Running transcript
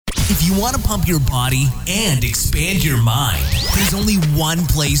If you want to pump your body and expand your mind, there's only one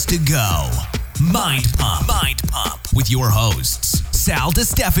place to go. Mind Pump. Mind Pump with your hosts, Sal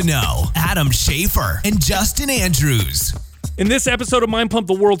DiStefano, Adam Schafer, and Justin Andrews. In this episode of Mind Pump,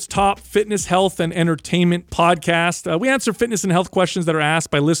 the world's top fitness, health, and entertainment podcast, we answer fitness and health questions that are asked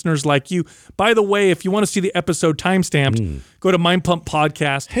by listeners like you. By the way, if you want to see the episode timestamped, go to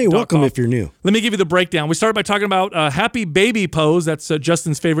mindpumppodcast.com. Hey, welcome if you're new. Let me give you the breakdown. We started by talking about Happy Baby Pose. That's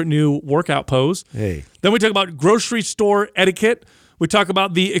Justin's favorite new workout pose. Hey. Then we talk about grocery store etiquette. We talk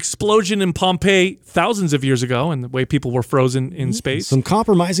about the explosion in Pompeii thousands of years ago and the way people were frozen in space. Some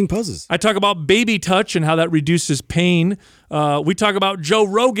compromising poses. I talk about baby touch and how that reduces pain. We talk about Joe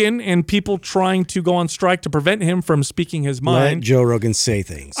Rogan and people trying to go on strike to prevent him from speaking his mind. Let Joe Rogan say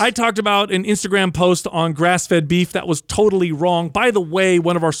things. I talked about an Instagram post on grass-fed beef that was totally wrong. By the way,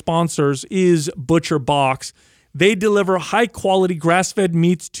 one of our sponsors is Butcher Box. They deliver high-quality grass-fed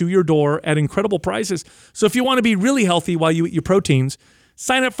meats to your door at incredible prices. So if you want to be really healthy while you eat your proteins,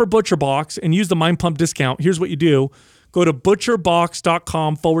 sign up for Butcher Box and use the Mind Pump discount. Here's what you do. Go to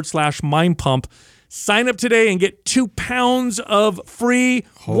butcherbox.com/mindpump. Sign up today and get 2 pounds of free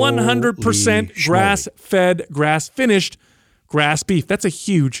 100% grass-fed, grass-finished grass beef. That's a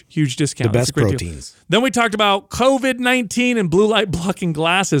huge, huge discount. The best That's a great proteins. deal. Then we talked about COVID-19 and blue light blocking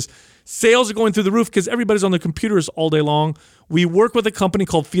glasses. Sales are going through the roof because everybody's on their computers all day long. We work with a company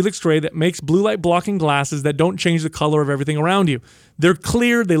called Felix Gray that makes blue light blocking glasses that don't change the color of everything around you. They're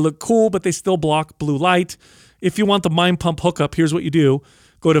clear, they look cool, but they still block blue light. If you want the Mind Pump hookup, here's what you do.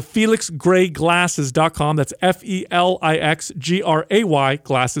 Go to felixgrayglasses.com. That's FELIXGRAY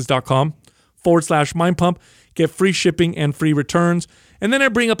glasses.com/Mind Pump. Get free shipping and free returns. And then I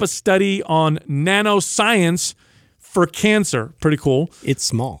bring up a study on nanoscience for cancer. Pretty cool. It's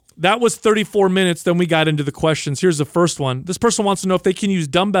small. That was 34 minutes. Then we got into the questions. Here's the first one. This person wants to know if they can use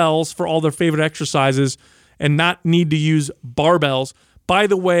dumbbells for all their favorite exercises and not need to use barbells. By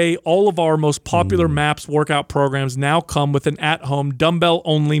the way, all of our most popular MAPS workout programs now come with an at-home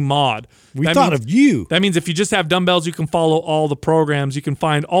dumbbell-only mod. We thought of you. That means if you just have dumbbells, you can follow all the programs. You can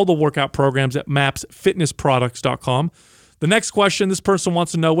find all the workout programs at mapsfitnessproducts.com. The next question, this person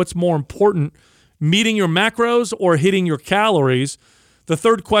wants to know what's more important, meeting your macros or hitting your calories. The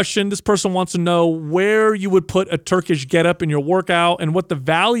third question, this person wants to know where you would put a Turkish get-up in your workout and what the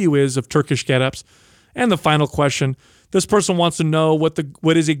value is of Turkish get-ups. And the final question, this person wants to know what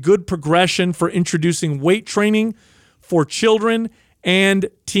is a good progression for introducing weight training for children and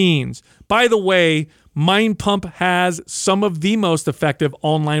teens. By the way, Mind Pump has some of the most effective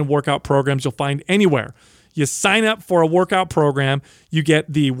online workout programs you'll find anywhere. You sign up for a workout program, you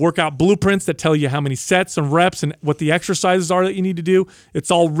get the workout blueprints that tell you how many sets and reps and what the exercises are that you need to do.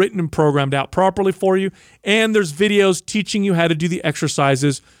 It's all written and programmed out properly for you. And there's videos teaching you how to do the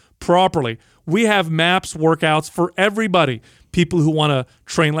exercises properly. We have MAPS workouts for everybody. People who want to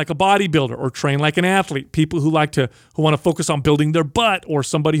train like a bodybuilder or train like an athlete, people who want to focus on building their butt, or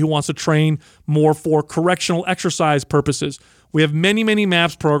somebody who wants to train more for correctional exercise purposes. We have many, many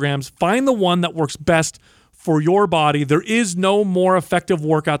MAPS programs. Find the one that works best for your body. There is no more effective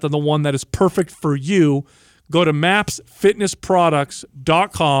workout than the one that is perfect for you. Go to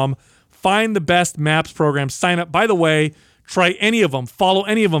mapsfitnessproducts.com. Find the best MAPS program. Sign up. By the way, try any of them. Follow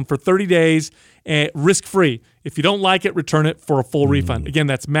any of them for 30 days, risk-free. If you don't like it, return it for a full refund. Again,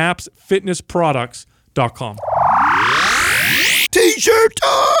 that's mapsfitnessproducts.com. T-shirt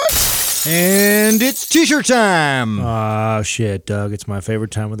time! And it's T-shirt time. Oh, shit, Doug. It's my favorite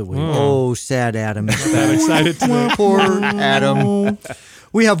time of the week. Oh, sad Adam. That excited today. Poor Adam.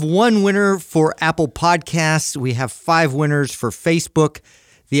 We have one winner for Apple Podcasts. We have 5 winners for Facebook.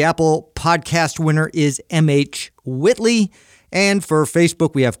 The Apple Podcast winner is M.H. Whitley. And for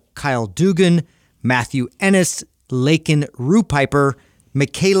Facebook, we have Kyle Dugan, Matthew Ennis, Lakin Rupiper,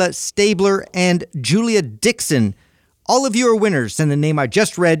 Michaela Stabler, and Julia Dixon. All of you are winners. Send the name I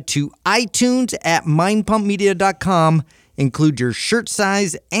just read to iTunes at mindpumpmedia.com. Include your shirt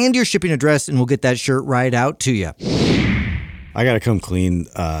size and your shipping address, and we'll get that shirt right out to you. I got to come clean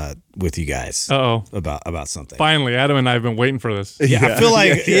with you guys about something. Finally, Adam and I have been waiting for this. Yeah, I feel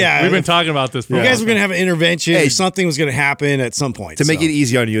like, yeah. We've been talking about this for You guys were going to have an intervention. Or something was going to happen at some point. To make it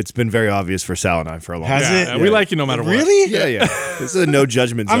easy on you, it's been very obvious for Sal and I for a long time. Has it? Yeah, we like you no matter what. Really? Yeah. This is a no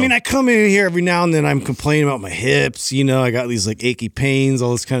judgment zone. I mean, I come in here every now and then. I'm complaining about my hips. You know, I got these like achy pains,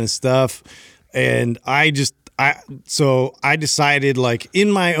 all this kind of stuff. And So I decided, like,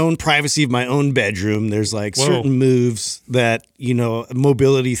 in my own privacy of my own bedroom, there's like certain moves that, you know,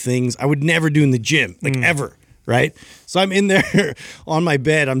 mobility things I would never do in the gym, like ever. right? So I'm in there on my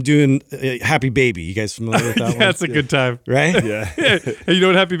bed. I'm doing Happy Baby. You guys familiar with that one? That's a good time. Right? Yeah. Hey, you know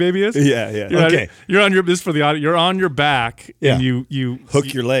what Happy Baby is? Yeah. Okay. You're on your, this is for the audio. You're on your back Yeah. and you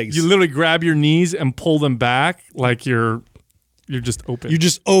Hook your legs. You literally grab your knees and pull them back like you're just open. You're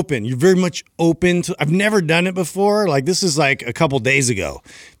just open. You're very much open to. I've never done it before. Like this is like a couple days ago,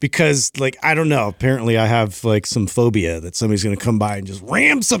 because like I don't know. Apparently, I have like some phobia that somebody's gonna come by and just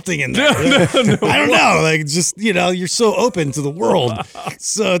ram something in there. I don't know. Like just you're so open to the world.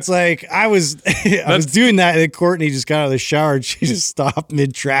 So it's like I was doing that, and then Courtney just got out of the shower and she just stopped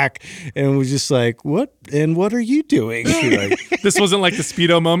mid track and was just like, "What? And what are you doing?" This wasn't like the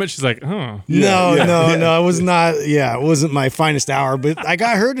Speedo moment. She's like, oh. No, it was not. Yeah, it wasn't my finest hour, but I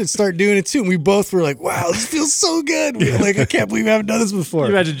got her to start doing it too. And we both were like, wow, this feels so good. We were like, I can't believe I haven't done this before.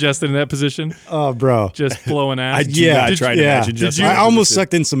 Can you imagine Justin in that position? Oh, bro. Just blowing ass. I do not try to imagine Justin. I almost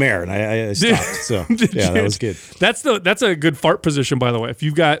sucked in some air and I stopped. So, yeah, that was good. That's a good fart position, by the way. If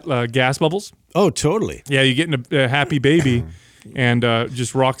you've got gas bubbles, Oh, totally. yeah, you get in a Happy Baby and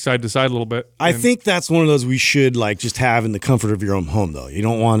just rock side to side a little bit. I think that's one of those we should like just have in the comfort of your own home, though. You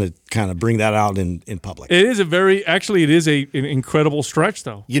don't want to kind of bring that out in public. It is an incredible stretch,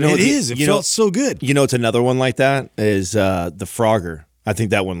 though. You know, It is. It felt so good. You know, it's another one like that is the Frogger. I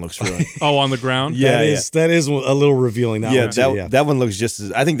think that one looks really. Oh, on the ground? Yeah. That is a little revealing. That Yeah, one too, that one looks just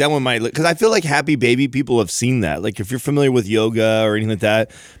as. I think that one might look, because I feel like Happy Baby people have seen that. Like if you're familiar with yoga or anything like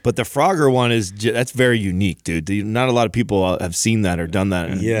that, but the Frogger one that's very unique, dude. Not a lot of people have seen that or done that.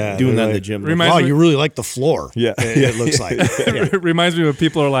 And Yeah, doing that in like- the gym. Reminds Wow, me- you really like the floor. Yeah. It looks like. Yeah. It reminds me of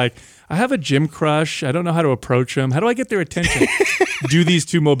people are like, I have a gym crush. I don't know how to approach them. How do I get their attention? Do these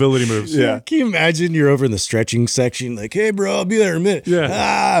two mobility moves. Yeah. Can you imagine you're over in the stretching section, like, hey, bro, I'll be there in a minute.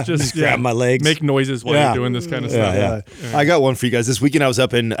 Yeah. Just grab my legs. Make noises while Yeah. you're doing this kind of Yeah, stuff. yeah. I got one for you guys. This weekend I was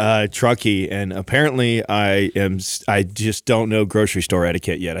up in Truckee, and apparently I just don't know grocery store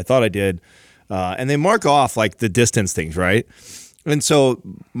etiquette yet. I thought I did, and they mark off like the distance things, right? And so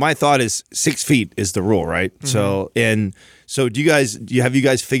my thought is 6 feet is the rule, right? Mm-hmm. So have you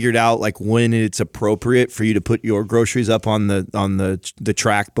guys figured out like when it's appropriate for you to put your groceries up on the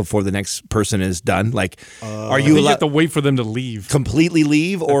track before the next person is done? Like, are you You allowed have to wait for them to leave. completely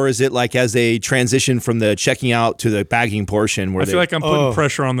leave, or is it like as they transition from the checking out to the bagging portion where I feel like I'm putting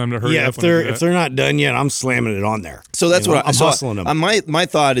pressure on them to hurry Yeah, up. if they're not done yet, I'm slamming it on there. So that's what I'm so hustling them. My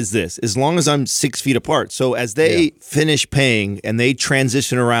thought is this: as long as I'm 6 feet apart, so as they finish paying and they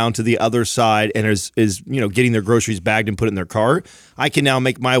transition around to the other side and is getting their groceries bagged and put in their car, I can now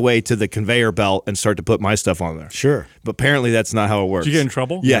make my way to the conveyor belt and start to put my stuff on there. Sure. But apparently that's not how it works. Did you get in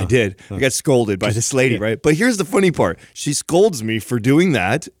trouble? Yeah, I did. I got scolded by this lady, right? But here's the funny part. She scolds me for doing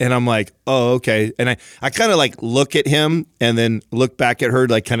that, and I'm like, oh, okay. And I kind of like look at him and then look back at her,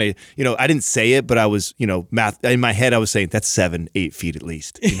 like kind of, I didn't say it, but I was, math in my head, I was saying that's 7-8 feet at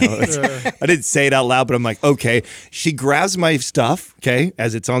least. I didn't say it out loud, but I'm like, okay. She grabs my stuff, okay,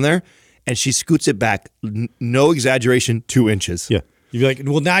 as it's on there, and she scoots it back, no exaggeration, 2 inches. Yeah. You'd be like,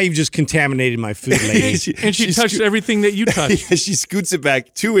 well, now you've just contaminated my food, lady. And she touched everything that you touched. She scoots it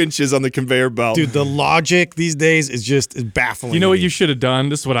back 2 inches on the conveyor belt. Dude, the logic these days is just baffling. You know to what me. you should have done?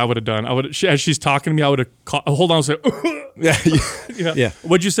 This is what I would have done. As she's talking to me, I would have hold on a second. Yeah.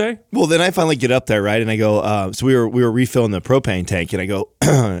 What'd you say? Well, then I finally get up there, right? And I go, so we were refilling the propane tank, and I go,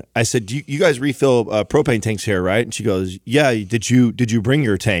 I said, do you guys refill propane tanks here, right? And she goes, yeah. Did you bring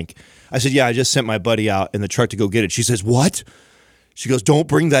your tank? I said, yeah. I just sent my buddy out in the truck to go get it. She says, what? She goes, don't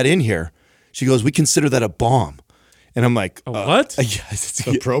bring that in here. She goes, we consider that a bomb. And I'm like, what? Yes.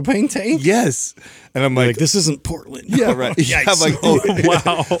 The propane tank? Yes. And I'm Like, like, this isn't Portland. yeah, right. Yeah, I'm like,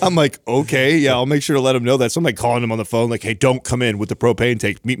 Wow. I'm like, okay, yeah, I'll make sure to let him know that. So I'm like calling him on the phone, like, hey, don't come in with the propane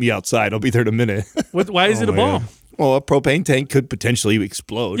tank. Meet me outside. I'll be there in a minute. Why is it a bomb? Well, a propane tank could potentially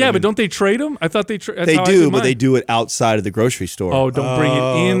explode. Yeah, I but mean, don't they trade them? I thought they they do, but they do it outside of the grocery store. Oh, don't bring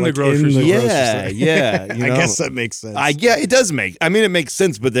it in the like grocery in the store. grocery yeah, store. yeah. I guess that makes sense. Yeah, it does make. I mean, it makes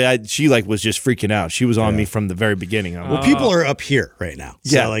sense, but she like was just freaking out. She was on me from the very beginning. I'm well, like, people are up here right now.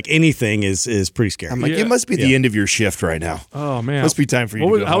 So, Yeah. like anything is pretty scary. I'm like, Yeah. it must be the end of your shift right now. Oh man, Must be time for you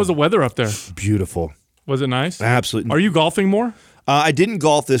to go How was the home. weather up there? Beautiful. Was it nice? Absolutely. Are you golfing more? I didn't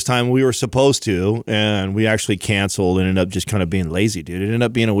golf this time. We were supposed to, and we actually canceled and ended up just kind of being lazy, dude. It ended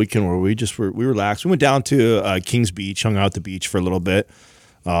up being a weekend where we relaxed. We went down to Kings Beach, hung out at the beach for a little bit,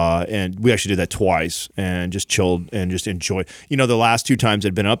 and we actually did that twice and just chilled and just enjoyed. The last 2 times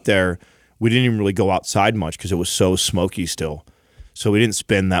I'd been up there, we didn't even really go outside much because it was so smoky still. So we didn't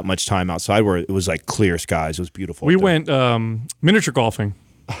spend that much time outside where it was like clear skies. It was beautiful. We up there. went miniature golfing.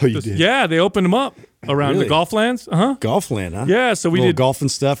 Oh, you did? Yeah, they opened them up around the Really? golf lands. Uh-huh. Golf land, huh? Yeah, so we Little did. golf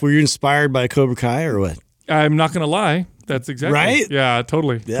and stuff. Were you inspired by Cobra Kai or what? I'm not gonna lie. That's exactly Right? Yeah,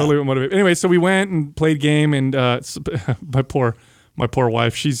 totally what motivated. Anyway, so we went and played game, and my poor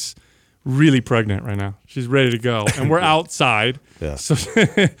wife, she's really pregnant right now. She's ready to go, and we're outside. Yeah. So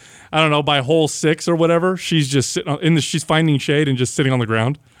I don't know, by hole 6 or whatever, she's just sitting she's finding shade and just sitting on the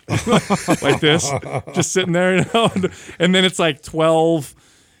ground like this, just sitting there, and then it's like 12.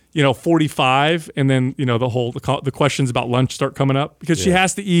 45, and then the questions about lunch start coming up because she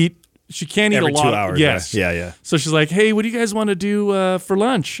has to eat. She can't Every eat a lot. 2 hours. Yes. Yeah. So she's like, "Hey, what do you guys want to do for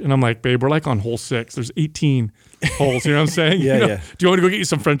lunch?" And I'm like, "Babe, we're like on hole 6. There's 18 holes." You know what I'm saying? Yeah. Do you want me to go get you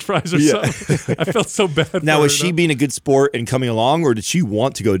some French fries or something? I felt so bad. Now, for was her, she though. being a good sport and coming along, or did she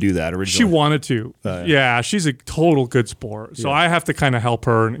want to go do that She originally? wanted to. Yeah, she's a total good sport. So I have to kind of help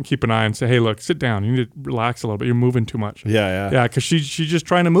her and keep an eye and say, "Hey, look, sit down. You need to relax a little bit. You're moving too much." Yeah. Because she's just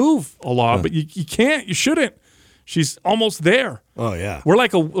trying to move a lot, but you can't. You shouldn't. She's almost there. Oh yeah. We're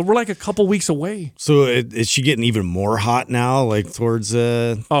like a couple weeks away. So is she getting even more hot now? Like towards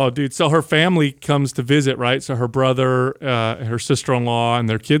Oh, dude. So her family comes to visit, right? So her brother, her sister-in-law, and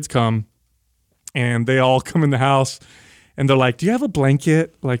their kids come, and they all come in the house, and they're like, "Do you have a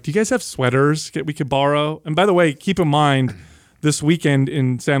blanket? Like, do you guys have sweaters we could borrow?" And by the way, keep in mind, this weekend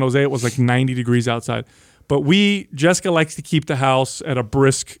in San Jose, it was like 90 degrees outside. But Jessica likes to keep the house at a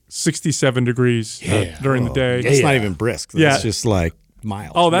brisk 67 degrees during the day. It's not even brisk. That's Yeah. just like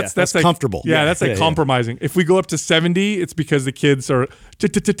mild. Oh, that's like comfortable. Yeah, that's like compromising. If we go up to 70, it's because the kids are,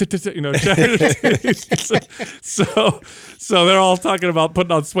 so they're all talking about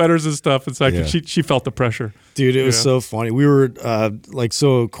putting on sweaters and stuff. It's like she felt the pressure. Dude, it was so funny. We were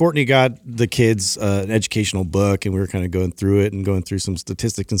so Courtney got the kids an educational book, and we were kind of going through it and going through some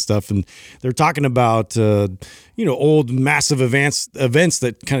statistics and stuff. And they're talking about old massive events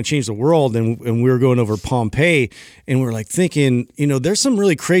that kind of changed the world. And we were going over Pompeii, and we were like thinking, there's some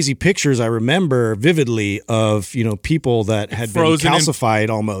really crazy pictures I remember vividly of people that had Frozen been calcified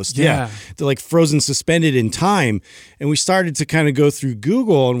almost. Yeah. They're like frozen, suspended in time. And we started to kind of go through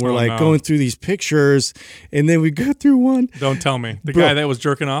Google, and we're going through these pictures. And then we go through one. Don't tell me. The Bro, guy that was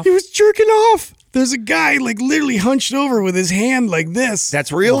jerking off? He was jerking off. There's a guy like literally hunched over with his hand like this. That's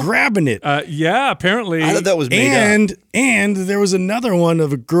real? Grabbing it. Yeah, apparently. I thought that was made up. And there was another one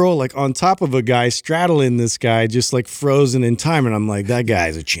of a girl like on top of a guy straddling this guy, just like frozen in time. And I'm like, that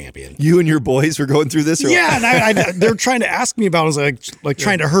guy's a champion. You and your boys were going through this? Or Yeah, and they're trying to ask me about it. I was like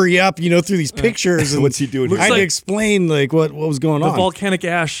trying to hurry up, through these pictures. And What's he doing? I had like to explain like what was going the on. volcanic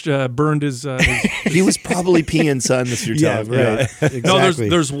ash burned his He was probably peeing, son. That's what you're telling me. right. Exactly. No,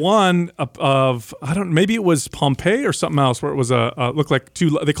 there's one of I don't, maybe it was Pompeii or something else where it was looked like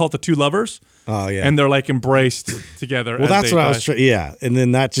they call it the two lovers. Oh yeah. And they're like embraced together. Well, that's what I was trying. Yeah, and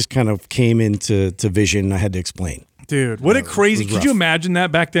then that just kind of came into vision. I had to explain. Dude, what a crazy! was Could you rough. imagine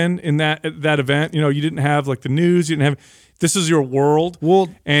that back then in that event? You didn't have like the news. You didn't have. This is your world. Well,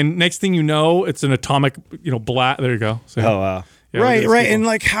 and next thing you know, it's an atomic. Blast. There you go. So, Oh, wow. yeah, right. people. And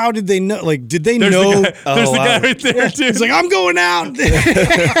like, how did they know? Like, did they There's know? the guy, there's the guy right there, dude. He's like, I'm going out.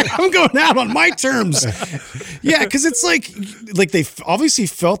 I'm going out on my terms. Yeah, because it's like they obviously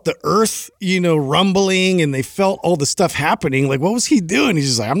felt the earth, rumbling, and they felt all the stuff happening. Like, what was he doing?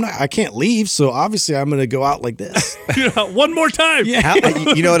 He's just like, I can't leave, so obviously I'm going to go out like this. One more time. Yeah.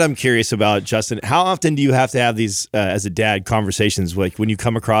 You know what I'm curious about, Justin? How often do you have to have these, as a dad, conversations? Like when you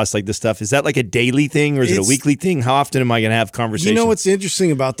come across like this stuff, is that like a daily thing or is it a weekly thing? How often am I going to have conversations? You know what's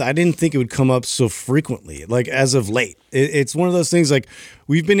interesting about that? I didn't think it would come up so frequently, like as of late. It's one of those things like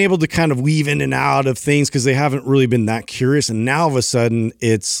we've been able to kind of weave in and out of things because they haven't really been that curious. And now all of a sudden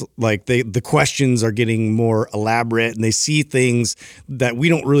it's like the questions are getting more elaborate and they see things that we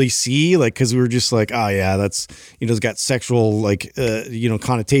don't really see, like because we were just like, oh yeah, that's, it's got sexual like,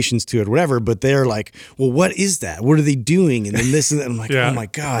 connotations to it or whatever. But they're like, well, what is that? What are they doing? And then this and that. I'm like, oh my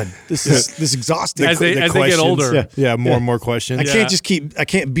God, this is exhausting. As they get older. Yeah, more and more questions. I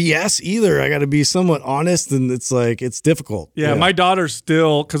can't BS either. I got to be somewhat honest, and it's like it's difficult. Yeah, my daughter's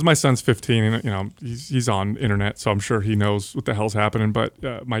still, because my son's 15, and he's on internet, so I'm sure he knows what the hell's happening.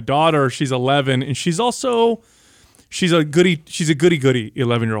 But my daughter, she's 11, and she's a goody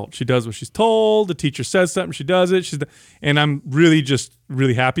 11-year-old. She does what she's told. The teacher says something, she does it. And I'm really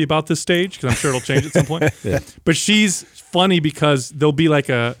happy about this stage because I'm sure it'll change at some point. But she's funny because there'll be like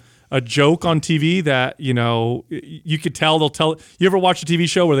a joke on TV that, you could tell they'll tell. You ever watch a TV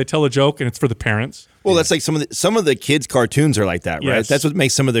show where they tell a joke and it's for the parents? Well, that's like some of the kids' cartoons are like that, right? Yes. That's what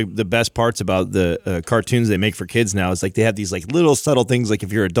makes some of the best parts about the cartoons they make for kids now. Is like they have these like little subtle things. Like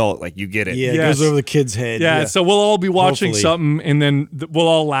if you're an adult, like you get it. Yeah, it Yes. goes over the kid's head. Yeah, so we'll all be watching Hopefully. something and then we'll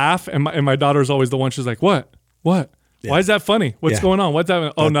all laugh. And my daughter's always the one. She's like, what? Why is that funny? What's Yeah. going on? What's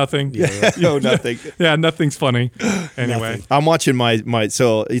happening? Oh, nothing. No, nothing. Yeah, nothing's funny. Anyway. I'm watching my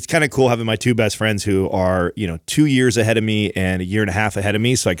so it's kind of cool having my two best friends who are 2 years ahead of me and a year and a half ahead of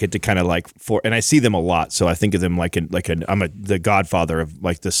me, so I get to kind of like and I see them a lot, so I think of them like the godfather of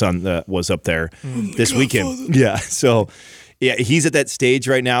like the son that was up there this weekend. Yeah, so yeah, he's at that stage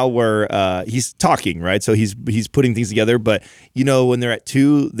right now where he's talking, right? So he's putting things together, but when they're at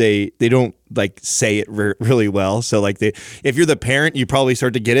 2, they don't like say it really well. So like if you're the parent, you probably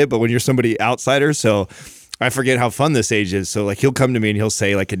start to get it, but when you're somebody outsider, so I forget how fun this age is. So like he'll come to me and he'll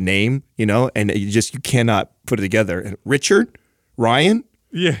say like a name, and you cannot put it together. And Richard, Ryan,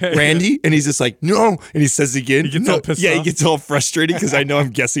 Yeah. Randy, and he's just like, no, and he says it again. He gets all pissed Yeah, off. he gets all frustrated because I know I'm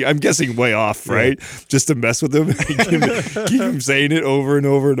guessing way off, right? Just to mess with him, keep him saying it over and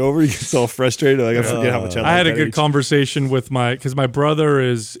over and over. He gets all frustrated. Like I forget how much I had a like good that age. conversation with because my brother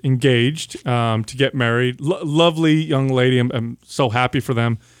is engaged to get married. Lovely young lady. I'm so happy for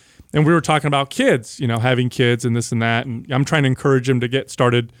them. And we were talking about kids, having kids and this and that. And I'm trying to encourage him to get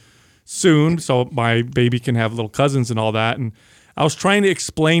started soon so my baby can have little cousins and all that. And I was trying to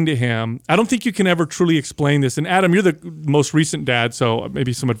explain to him, I don't think you can ever truly explain this. And Adam, you're the most recent dad, so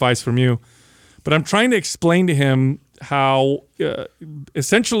maybe some advice from you. But I'm trying to explain to him how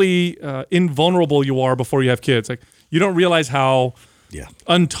essentially invulnerable you are before you have kids. Like you don't realize how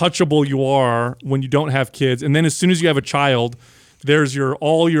untouchable you are when you don't have kids. And then as soon as you have a child, there's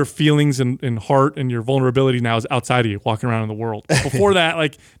all your feelings and heart and your vulnerability now is outside of you, walking around in the world. Before that,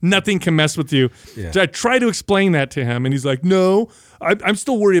 like nothing can mess with you. Yeah. So I try to explain that to him, and he's like, "No, I'm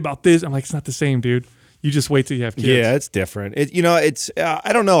still worried about this." I'm like, "It's not the same, dude. You just wait till you have kids." Yeah, it's different. It's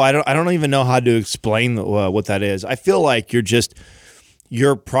I don't know. I don't even know how to explain what that is. I feel like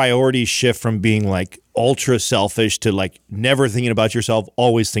your priorities shift from being like ultra selfish to like never thinking about yourself,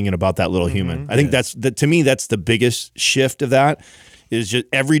 always thinking about that little human. I think to me that's the biggest shift of that. Is just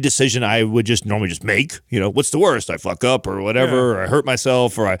every decision I would just normally just make. What's the worst? I fuck up or whatever, or I hurt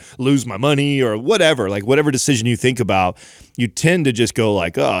myself, or I lose my money, or whatever. Like whatever decision you think about, you tend to just go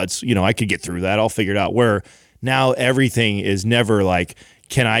like, oh, it's I could get through that. I'll figure it out. Where now everything is never like,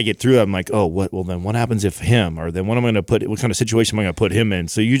 can I get through it? I'm like, oh, what? Well, then what happens if him? Or then what kind of situation am I going to put him in?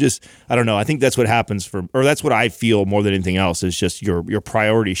 So I don't know. I think that's what happens or that's what I feel more than anything else is just your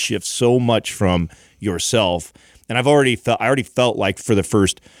priority shifts so much from yourself. And I already felt like for the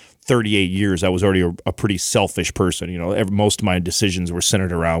first 38 years, I was already a pretty selfish person. Most of my decisions were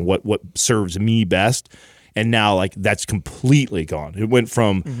centered around what serves me best. And now like that's completely gone. It went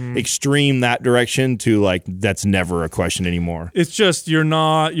from extreme that direction to like that's never a question anymore. It's just you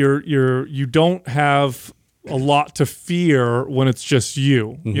don't have a lot to fear when it's just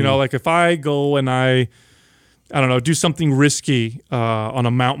you. Like if I go and I don't know, do something risky on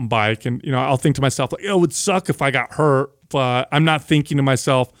a mountain bike, and I'll think to myself like, it would suck if I got hurt, but I'm not thinking to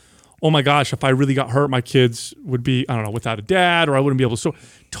myself, oh my gosh, if I really got hurt, my kids would be, I don't know, without a dad, or I wouldn't be able to. So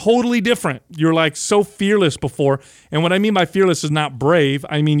totally different. You're like so fearless before. And what I mean by fearless is not brave.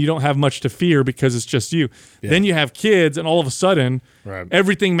 I mean, you don't have much to fear because it's just you. Yeah. Then you have kids, and all of a sudden,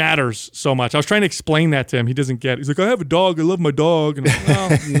 everything matters so much. I was trying to explain that to him. He doesn't get it. He's like, I have a dog. I love my dog. And I'm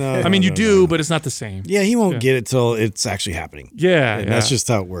like, well, I mean, you do, but it's not the same. Yeah, he won't get it till it's actually happening. Yeah. And that's just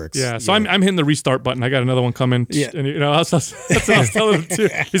how it works. Yeah. So I'm hitting the restart button. I got another one coming. Yeah. And that's what I was telling him too.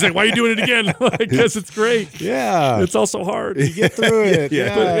 He's like, why are you doing it again? I guess it's great. Yeah. It's also hard. You get through it.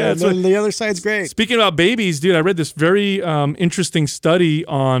 Yeah. So the other side's great. Speaking about babies, dude, I read this very interesting study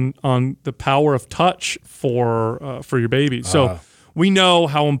on the power of touch for your baby. So we know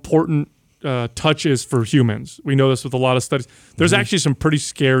how important touch is for humans. We know this with a lot of studies. There's actually some pretty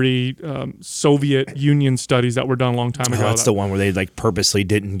scary Soviet Union studies that were done a long time ago. That's the one where they like purposely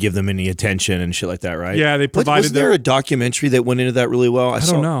didn't give them any attention and shit like that, right? Yeah, they provided. Was there a documentary that went into that really well? I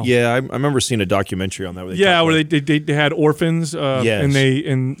don't know. Yeah, I remember seeing a documentary on that. Where they had orphans,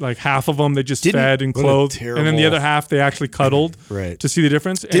 and like half of them they just fed and clothed, and then the other half they actually cuddled to see the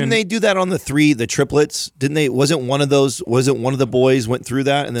difference. Didn't they do that on the triplets? Didn't they? Wasn't one of one of the boys went through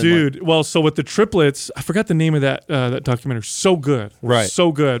that? And then so with the triplets, I forgot the name of that documentary. So good, right?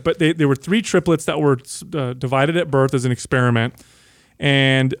 So good. But there were 3 triplets that were divided at birth as an experiment,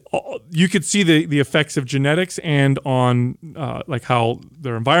 and you could see the effects of genetics and on like how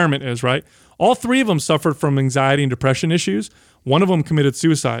their environment is. Right, all 3 of them suffered from anxiety and depression issues. One of them committed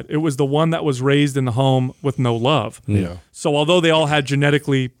suicide. It was the one that was raised in the home with no love. Yeah. So although they all had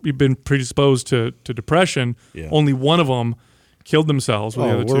genetically been predisposed to depression, only one of them killed themselves with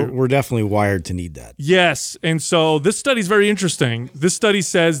the other 2. We're definitely wired to need that. Yes. And so this study is very interesting. This study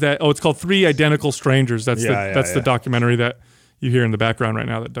says that, it's called 3 Identical Strangers. That's the documentary that you hear in the background right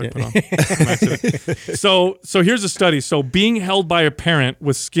now that Doug put on. So here's a study. So being held by a parent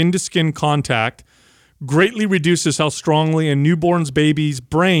with skin-to-skin contact greatly reduces how strongly a newborn's baby's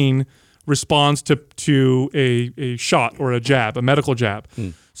brain responds to a shot or a jab, a medical jab.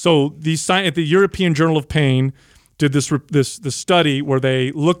 So at the European Journal of Pain did this study where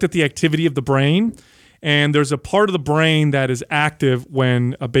they looked at the activity of the brain, and there's a part of the brain that is active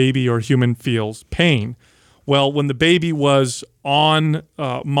when a baby or human feels pain. Well, when the baby was on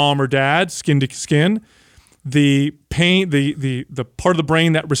mom or dad, skin to skin, the pain, the part of the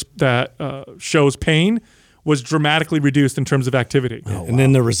brain that shows pain was dramatically reduced in terms of activity. And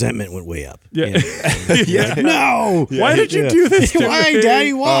then the resentment went way up. Yeah. No. Why did you do this to Why, me?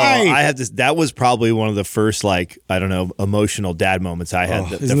 Daddy? Why? I had this. That was probably one of the first, like, I don't know, emotional dad moments I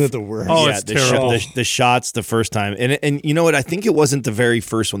had. Isn't it the worst? Oh, it's terrible. The shots the first time, and you know what? I think it wasn't the very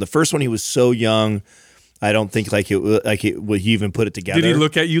first one. The first one, he was so young. I don't think he even put it together. Did he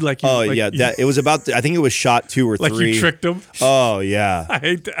look at you like? It was about. I think it was shot 2 or 3. Like you tricked him. Oh yeah, I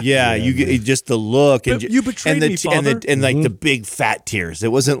hate that. Yeah, you get just the look and You betrayed me, Father. and like the big fat tears.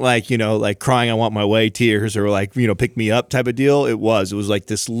 It wasn't like like crying I want my way tears or like pick me up type of deal. It was like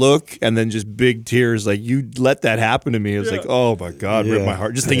this look and then just big tears. Like you let that happen to me. It was like, oh my God, rip my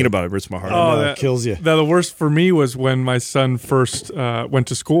heart. Just thinking about it rips my heart. Oh, It kills you. The worst for me was when my son first went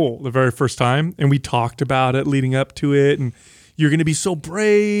to school the very first time, and we talked about it leading up to it, and you're going to be so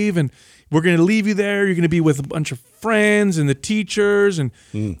brave, and we're going to leave you there. You're going to be with a bunch of friends and the teachers, and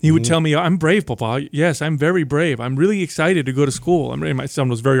he would tell me, "I'm brave, Papa. Yes, I'm very brave. I'm really excited to go to school." My son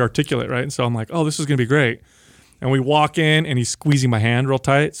was very articulate, right? And so I'm like, "Oh, this is going to be great." And we walk in, and he's squeezing my hand real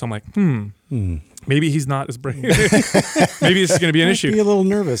tight. So I'm like, maybe he's not as brave. Maybe this is going to be an issue. Be a little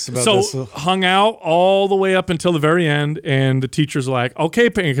nervous about this. So hung out all the way up until the very end, and the teachers are like, "Okay,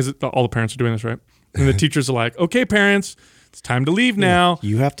 because all the parents are doing this, right?" And the teachers are like, "Okay, parents, it's time to leave now."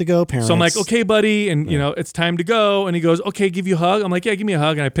 You have to go, parents. So I'm like, "Okay, buddy," and it's time to go. And he goes, "Okay, give you a hug." I'm like, "Yeah, give me a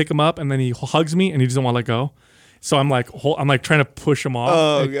hug." And I pick him up, and then he hugs me, and he doesn't want to let go. So I'm like trying to push him off.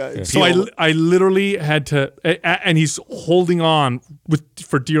 Oh God! So I literally had to, and he's holding on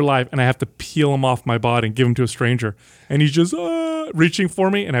for dear life, and I have to peel him off my body and give him to a stranger, and he's just reaching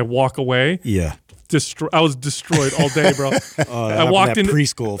for me, and I walk away. Yeah. I was destroyed all day, bro. I walked into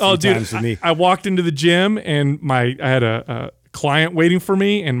preschool. Times with me. I walked into the gym, and I had a client waiting for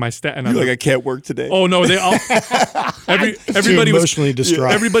me, and my and You're like, I can't work today. Oh no, they all everybody was emotionally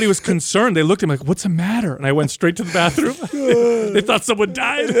distraught. Everybody was concerned. They looked at me like, "What's the matter?" And I went straight to the bathroom. They thought someone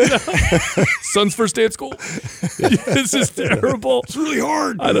died. Son's first day at school. This is terrible. It's really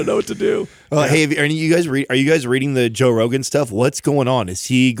hard. I don't know what to do. Hey, are you guys reading the Joe Rogan stuff? What's going on? Is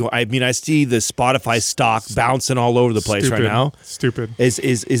he? I see the Spotify stock bouncing all over the place right now. Stupid.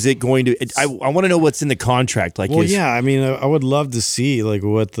 Is it going to? I want to know what's in the contract. Like, well, yeah. I mean, I would love to see like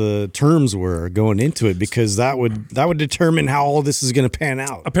what the terms were going into it, because that would determine how all this is going to pan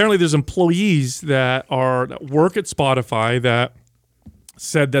out. Apparently, there's employees that work at Spotify that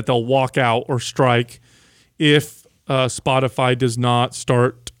said that they'll walk out or strike if Spotify does not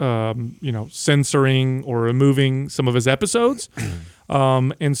start censoring or removing some of his episodes.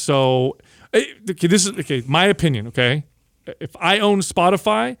 And so this is my opinion. Okay. If I own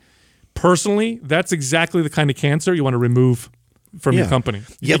Spotify personally, that's exactly the kind of cancer you want to remove from your company.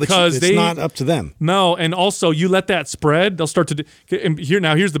 Yeah, because it's not up to them. No. And also you let that spread, they'll start to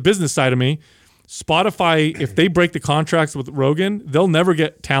here's the business side of me. Spotify, if they break the contracts with Rogan, they'll never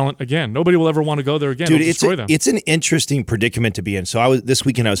get talent again. Nobody will ever want to go there again. Dude, destroy them. It's an interesting predicament to be in. So this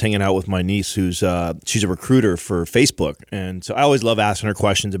weekend I was hanging out with my niece, who's she's a recruiter for Facebook, and so I always love asking her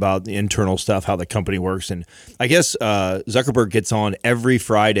questions about the internal stuff, how the company works. And I guess Zuckerberg gets on every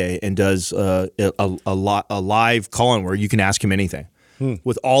Friday and does a live call-in where you can ask him anything.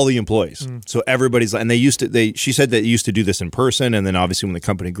 With all the employees. So everybody's, and she said they used to do this in person, and then obviously when the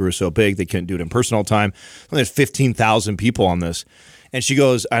company grew so big, they couldn't do it in person all the time. There's 15,000 people on this. And she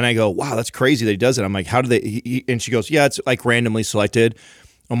goes, and I go, wow, that's crazy that he does it. I'm like, how do they, and she goes, yeah, it's like randomly selected.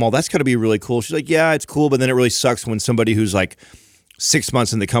 I'm all, that's gotta be really cool. She's like, yeah, it's cool, but then it really sucks when somebody who's like 6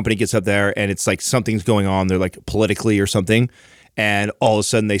 months in the company gets up there and it's like something's going on, they're like politically or something. And all of a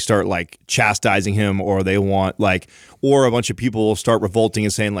sudden they start like chastising him, or they want like, or a bunch of people will start revolting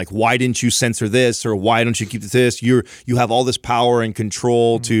and saying like, why didn't you censor this, or why don't you keep this? You have all this power and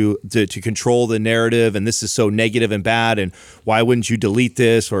control to control the narrative, and this is so negative and bad, and why wouldn't you delete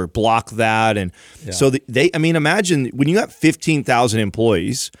this or block that? And so imagine when you have 15,000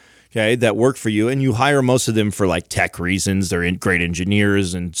 employees, okay, that work for you, and you hire most of them for like tech reasons. They're great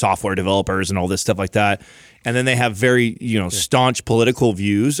engineers and software developers and all this stuff like that. and then they have very staunch political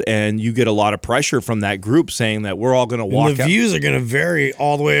views, and you get a lot of pressure from that group saying that we're all going to walk. And the views are going to vary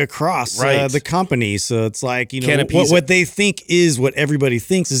all the way across the company. So it's like what they think is what everybody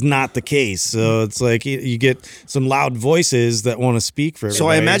thinks is not the case. So it's like you get some loud voices that want to speak for everybody. So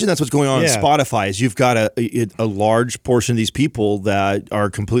I imagine that's what's going on Spotify. Is you've got a large portion of these people that are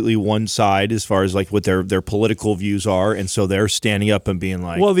completely one side as far as like what their political views are, and so they're standing up and being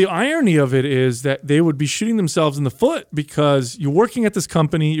like, well, the irony of it is that they would be shooting themselves in the foot because you're working at this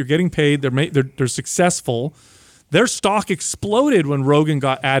company, you're getting paid, they're successful. Their stock exploded when Rogan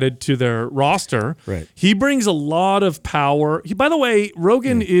got added to their roster. Right. He brings a lot of power. By the way,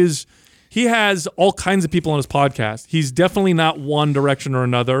 Rogan he has all kinds of people on his podcast. He's definitely not one direction or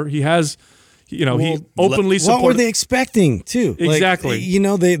another. He has he openly supports. What were they expecting too? Exactly.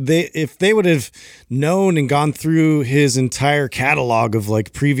 They if they would have known and gone through his entire catalog of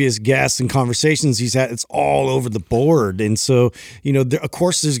like previous guests and conversations he's had, it's all over the board. And so, of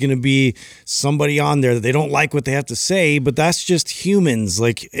course there's going to be somebody on there that they don't like what they have to say, but that's just humans.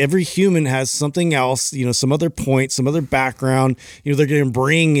 Like every human has something else, some other point, some other background, they're going to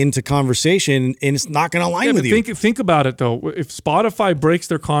bring into conversation, and it's not going to align with you. Think about it though. If Spotify breaks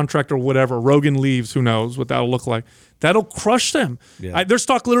their contract or whatever, Rogan leaves, who knows what that'll look like. That'll crush them. Yeah. Their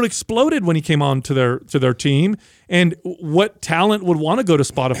stock literally exploded when he came on to their team. And what talent would want to go to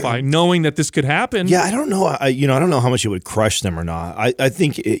Spotify knowing that this could happen? Yeah, I don't know. I don't know how much it would crush them or not. I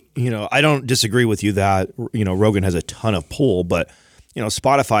think I don't disagree with you that Rogan has a ton of pull, but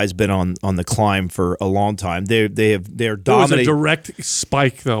Spotify's been on the climb for a long time. They're dominating. There was a direct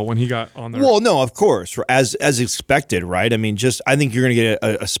spike though when he got on there. Well, no, of course, as expected, right? I mean, I think you're going to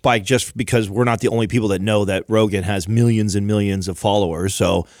get a spike just because we're not the only people that know that Rogan has millions and millions of followers.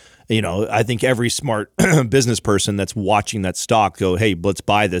 So, I think every smart business person that's watching that stock go, hey, let's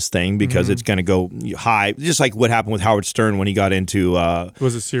buy this thing because it's going to go high. Just like what happened with Howard Stern when he got into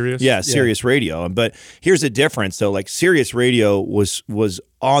was it Sirius? Yeah, Sirius Radio. But here's the difference though. Like Sirius Radio was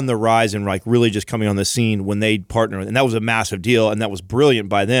on the rise and like really just coming on the scene when they partnered, and that was a massive deal, and that was brilliant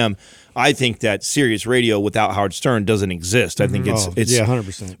by them. I think that Sirius Radio without Howard Stern doesn't exist. I think it's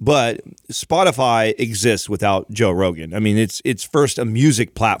 100%. But Spotify exists without Joe Rogan. I mean, it's first a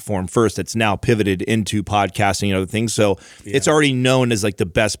music platform first that's now pivoted into podcasting and other things. So it's already known as like the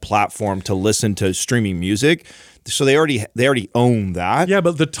best platform to listen to streaming music. So they already own that. Yeah,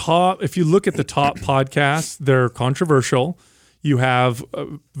 but if you look at the top podcasts, they're controversial. You have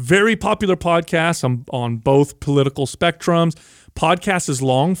very popular podcasts on both political spectrums. Podcast is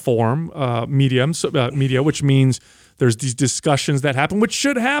long form media, which means there's these discussions that happen, which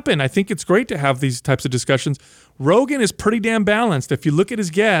should happen. I think it's great to have these types of discussions. Rogan is pretty damn balanced. If you look at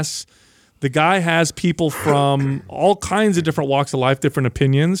his guests, the guy has people from all kinds of different walks of life, different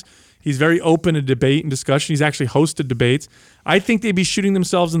opinions. He's very open to debate and discussion. He's actually hosted debates. I think they'd be shooting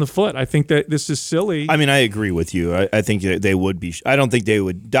themselves in the foot. I think that this is silly. I mean, I agree with you. I think they would be. I don't think they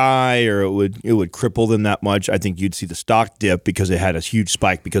would die or it would cripple them that much. I think you'd see the stock dip because it had a huge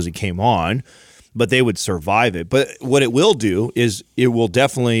spike because it came on, but they would survive it. But what it will do is it will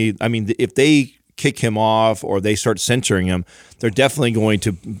definitely, I mean, if they kick him off or they start censoring him, they're definitely going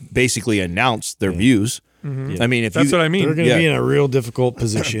to basically announce their views. Mm-hmm. I mean, that's what I mean. They're going to be in a real difficult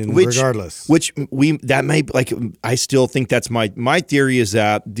position, regardless. I still think that's my theory is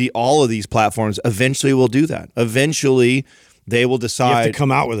that all of these platforms eventually will do that. Eventually, they will decide. You have to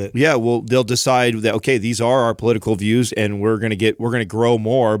come out with it. Yeah, well, they'll decide that okay, these are our political views, and we're going to grow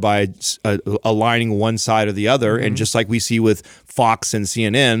more by aligning one side or the other. Mm-hmm. And just like we see with Fox and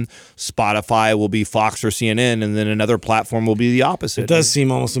CNN, Spotify will be Fox or CNN, and then another platform will be the opposite. It does seem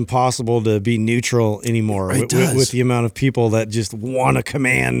almost impossible to be neutral anymore with the amount of people that just want to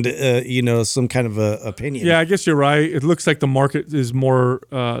command, some kind of opinion. Yeah, I guess you're right. It looks like the market is more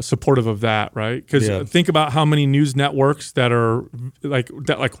supportive of that, right? Because think about how many news networks that are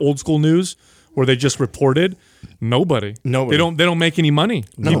like old school news where they just reported. Nobody. They don't make any money.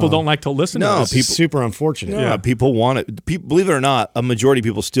 No. People don't like to listen to this. It's super unfortunate. Yeah, people want it. Believe it or not, a majority of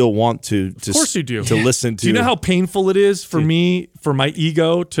people still want to. Of course you do. To listen to. Do you know how painful it is for me, for my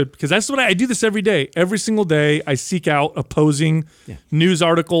ego, because that's what I do this every day. Every single day, I seek out opposing news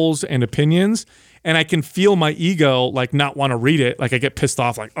articles and opinions. And I can feel my ego like not want to read it. Like I get pissed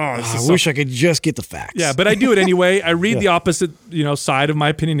off. Like, I wish I could just get the facts. Yeah, but I do it anyway. I read the opposite, side of my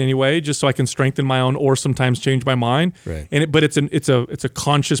opinion anyway, just so I can strengthen my own, or sometimes change my mind. Right. But it's a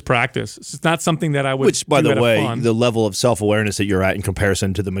conscious practice. It's not something that I would. Which, by the way, the level of self-awareness that you're at in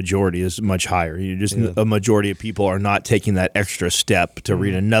comparison to the majority is much higher. A majority of people are not taking that extra step to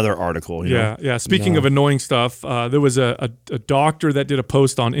read another article. You know? Yeah. Speaking of annoying stuff, there was a doctor that did a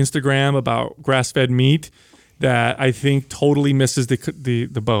post on Instagram about grass-fed meat, that I think totally misses the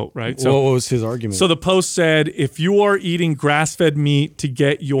boat, right? So what was his argument? So the post said, if you are eating grass-fed meat to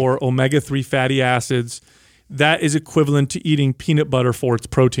get your omega-3 fatty acids, that is equivalent to eating peanut butter for its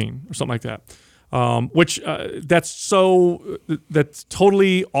protein or something like that. That's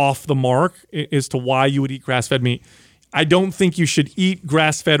totally off the mark as to why you would eat grass-fed meat. I don't think you should eat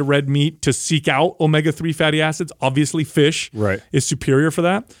grass-fed red meat to seek out omega-3 fatty acids. Obviously, fish is superior for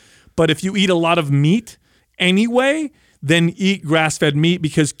that. But if you eat a lot of meat anyway, then eat grass-fed meat,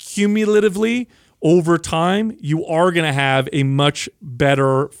 because cumulatively, over time, you are going to have a much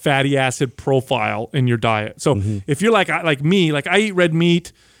better fatty acid profile in your diet. So if you're like me, I eat red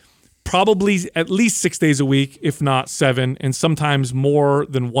meat probably at least 6 days a week, if not 7, and sometimes more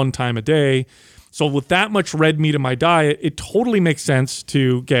than one time a day. So with that much red meat in my diet, it totally makes sense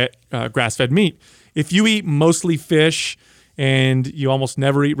to get grass-fed meat. If you eat mostly fish and you almost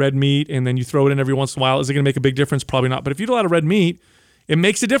never eat red meat, and then you throw it in every once in a while, is it going to make a big difference? Probably not. But if you eat a lot of red meat, it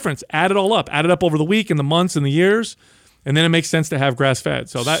makes a difference. Add it all up. Add it up over the week and the months and the years, and then it makes sense to have grass-fed.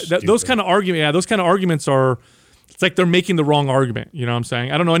 So those kind of arguments are, it's like they're making the wrong argument. You know what I'm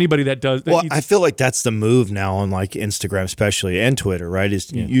saying? I don't know anybody that does. Well, I feel like that's the move now on like Instagram, especially, and Twitter, right?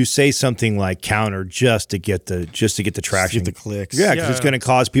 Is you say something like counter just to get the traction, get the clicks. Yeah, because it's going to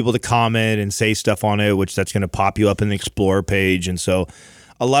cause people to comment and say stuff on it, which that's going to pop you up in the Explore page, and so.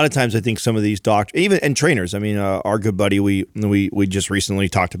 A lot of times, I think some of these doctors, and trainers. I mean, our good buddy, we just recently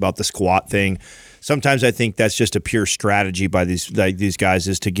talked about the squat thing. Sometimes I think that's just a pure strategy by these guys,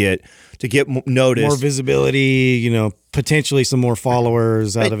 is to get noticed, more visibility. Potentially some more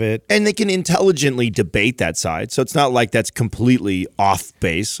followers out of it, and they can intelligently debate that side. So it's not like that's completely off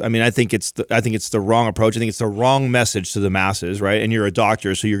base. I mean, I think it's the wrong approach. I think it's the wrong message to the masses, right? And you're a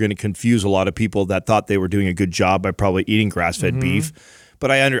doctor, so you're going to confuse a lot of people that thought they were doing a good job by probably eating grass-fed beef. But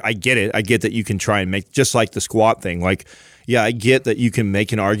I get it. I get that you can try and make, just like the squat thing. Like, yeah, I get that you can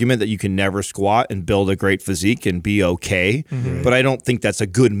make an argument that you can never squat and build a great physique and be okay. But I don't think that's a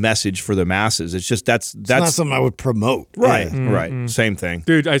good message for the masses. It's just that's not something I would promote. Right, right. Same thing.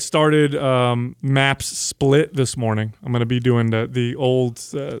 Dude, I started MAPS Split this morning. I'm going to be doing the old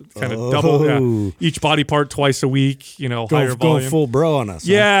kind of double, each body part twice a week, higher volume. Go full bro on us.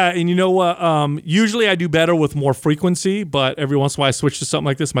 Yeah, and you know what? Usually I do better with more frequency, but every once in a while I switch to something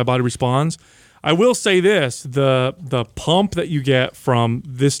like this, my body responds. I will say this, the pump that you get from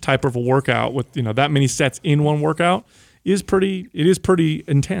this type of a workout with that many sets in one workout is pretty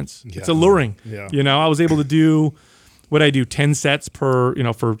intense. Yeah. It's alluring. Yeah. I was able to do 10 sets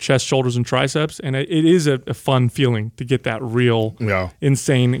per, for chest, shoulders, and triceps, and it is a fun feeling to get that real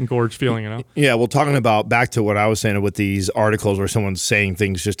insane engorged feeling, Yeah, well, talking about back to what I was saying with these articles where someone's saying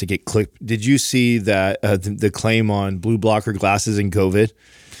things just to get clicked. Did you see that the claim on blue blocker glasses in COVID?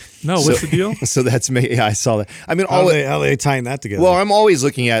 No, what's the deal? So that's me. Yeah, I saw that. I mean, how are they tying that together? Well, I'm always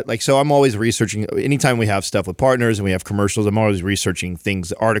looking at I'm always researching. Anytime we have stuff with partners and we have commercials, I'm always researching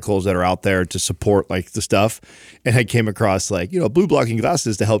articles that are out there to support the stuff. And I came across blue blocking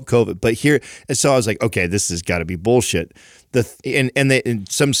glasses to help COVID. But so I was like, okay, this has got to be bullshit.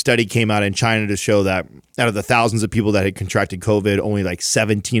 And some study came out in China to show that out of the thousands of people that had contracted COVID, only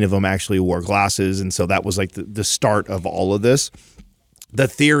 17 of them actually wore glasses, and so that was the start of all of this. The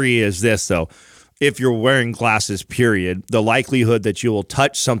theory is this, though. If you're wearing glasses, period, the likelihood that you will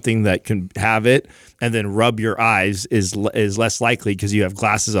touch something that can have it and then rub your eyes is less likely because you have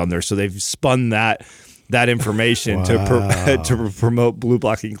glasses on there. So they've spun that information to promote blue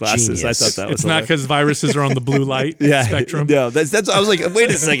blocking glasses. Genius. I thought that was it's not because viruses are on the blue light spectrum. No, that's. I was like, wait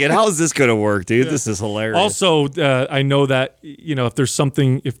a second, how is this going to work, dude? This is hilarious. Also, I know that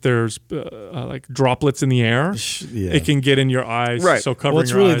if there's droplets in the air, it can get in your eyes. Right. So covering well,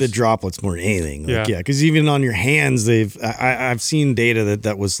 it's your really eyes. the droplets more than anything. Because even on your hands, I've seen data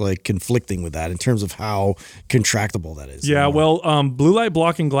that was conflicting with that in terms of how contractable that is. Yeah. Well, blue light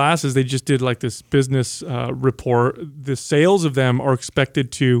blocking glasses, they just did this business report. The sales of them are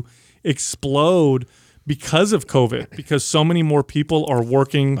expected to explode because of COVID, because so many more people are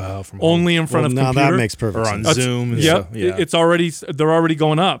working only in front of computer. Now that makes perfect sense. Or on Zoom. They're already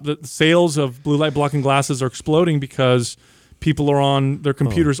going up. The sales of blue light blocking glasses are exploding because people are on their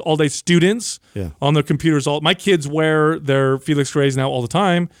computers all day. Students on their computers my kids wear their Felix Rays now all the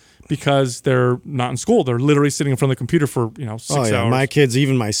time because they're not in school. They're literally sitting in front of the computer for 6 hours. My kids,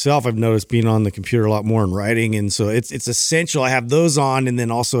 even myself, I've noticed being on the computer a lot more and writing, and so it's essential. I have those on, and then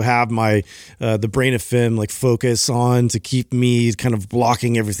also have my the Brain FM like focus on to keep me kind of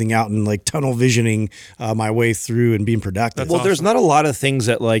blocking everything out and like tunnel visioning my way through and being productive. Well, there's not a lot of things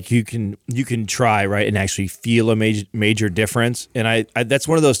that like you can try, right, and actually feel a major difference. And I that's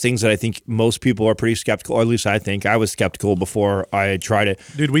one of those things that I think most people are pretty skeptical, or at least I think I was skeptical before I tried it.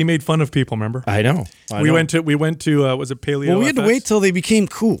 Dude, we made fun of people, remember? I know. We went to was it Paleo? Well, we had to FX? wait till they became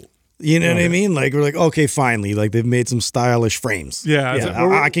cool. You know what I mean? Like we're like, okay, finally, like they've made some stylish frames. Yeah,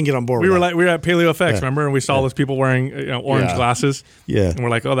 I can get on board. We with were that. like we were at Paleo FX, remember? And we saw those people wearing orange glasses. Yeah. And we're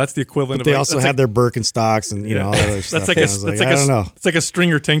like, oh, that's the equivalent But they of also had their Birkenstocks and all that other stuff. That's like I don't know. It's like a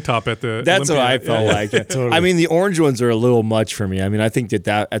stringer tank top at the That's Olympia. what I felt like. Totally. I mean, the orange ones are a little much for me. I mean, I think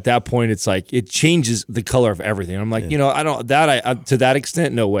that at that point, it's like it changes the color of everything. I'm like, I don't to that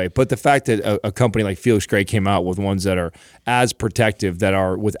extent, no way. But the fact that a company like Felix Gray came out with ones that are as protective, that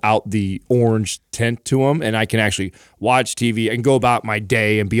are without the orange tint to them, and I can actually watch TV and go about my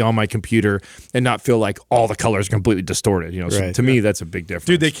day and be on my computer and not feel like all the colors completely distorted. So to me, that's a big difference.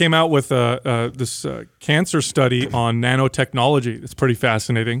 Dude, they came out with this cancer study on nanotechnology. It's pretty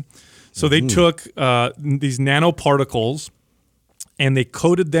fascinating. So they took these nanoparticles and they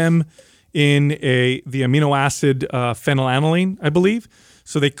coated them in the amino acid phenylalanine, I believe.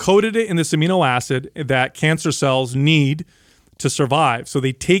 So they coated it in this amino acid that cancer cells need to survive. So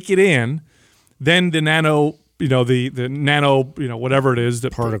they take it in, then the nano, the nano, whatever it is,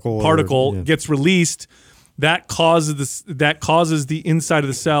 the particle gets released. That causes the inside of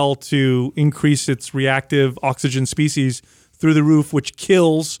the cell to increase its reactive oxygen species through the roof, which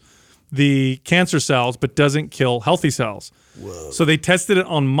kills the cancer cells but doesn't kill healthy cells. Whoa. So they tested it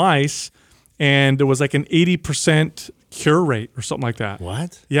on mice, and there was like an 80% cure rate or something like that.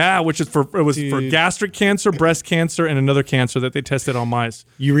 What? Yeah, which is for gastric cancer, breast cancer, and another cancer that they tested on mice.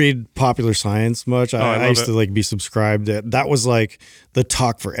 You read Popular Science much? I used to like be subscribed. That was like the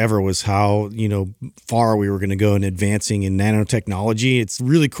talk forever, was how far we were going to go in advancing in nanotechnology. It's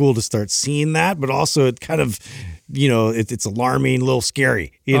really cool to start seeing that, but also it kind of it's alarming, a little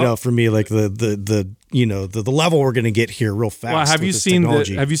scary. For me, like the level we're going to get here real fast. Well, have you seen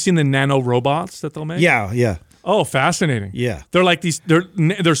the nano robots that they'll make? Yeah. Oh, fascinating. Yeah. They're like these,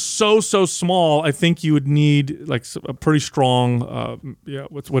 they're so small. I think you would need like a pretty strong,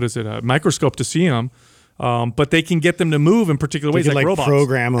 what is it, a microscope to see them. But they can get them to move in particular ways, like robots.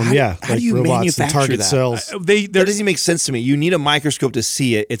 Program them, How do you robots manufacture target that? cells. That doesn't even make sense to me. You need a microscope to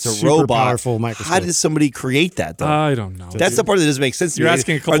see it. It's a Super robot. powerful microscope. How did somebody create that, though? I don't know. That's the part that doesn't make sense to You're me.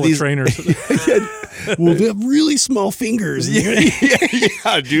 asking a couple of trainers. Well, they have really small fingers.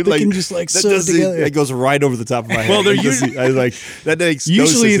 Yeah, dude. They can just like sew it together. It goes right over the top of my head. Well, they're that makes no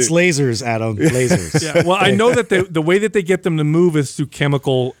Usually sense. it's lasers, Adam. Lasers. Yeah, well, I know that the way that they get them to move is through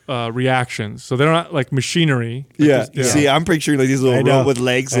chemical reactions. So they're not like machinery. Yeah. See, I'm picturing like these little with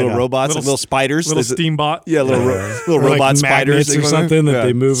legs, little robots, little spiders, little steambot. Yeah, little Or robot like spiders magnets or something that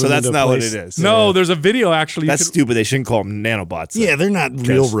they move. So that's into not what place. it is. No, there's a video actually. That's stupid. They shouldn't call them nanobots. Yeah, they're not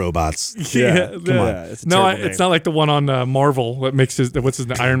real robots. Yeah, come on. It's a terrible name. It's not like the one on Marvel that makes his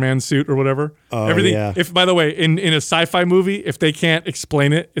Iron Man suit or whatever. Oh, Everything. yeah. If by the way, in a sci-fi movie, if they can't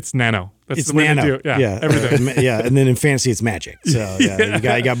explain it, it's nano. That's It's the way nano. they do it. Yeah, everything. And then in fantasy, it's magic. So you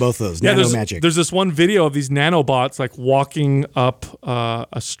got both of those. Nano magic. There's this one video of these nanobots like walking up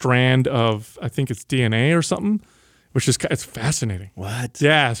a strand of, I think it's DNA or something, which is it's fascinating. What?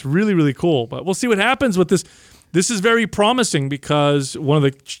 Yeah, it's really, really cool. But we'll see what happens with this. This is very promising because one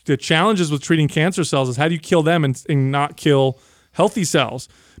of the challenges with treating cancer cells is how do you kill them and not kill healthy cells?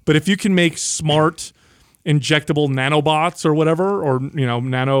 But if you can make smart injectable nanobots or whatever, or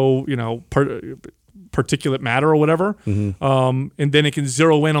particulate matter or whatever, and then it can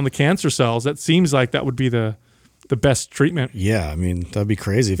zero in on the cancer cells, that seems like that would be the best treatment. Yeah, I mean, that'd be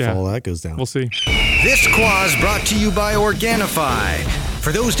crazy if all that goes down. We'll see. This Quaz brought to you by Organifi.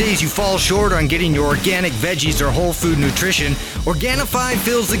 For those days you fall short on getting your organic veggies or whole food nutrition, Organifi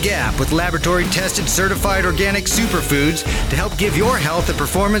fills the gap with laboratory-tested certified organic superfoods to help give your health and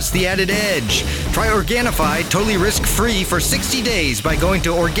performance the added edge. Try Organifi totally risk-free for 60 days by going to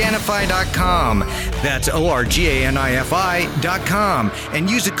Organifi.com. That's ORGANIFI.com. And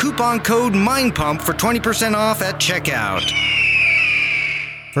use the coupon code MINDPUMP for 20% off at checkout.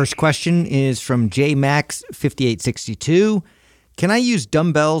 First question is from JMax5862. Can I use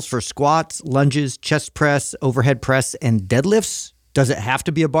dumbbells for squats, lunges, chest press, overhead press, and deadlifts? Does it have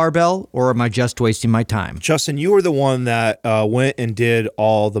to be a barbell, or am I just wasting my time? Justin, you were the one that went and did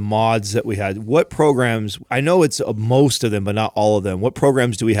all the mods that we had. What programs? I know it's most of them, but not all of them. What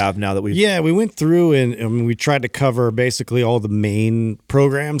programs do we have now that we've? Yeah, we went through and we tried to cover basically all the main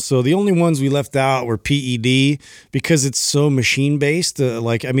programs. So the only ones we left out were PED because it's so machine based.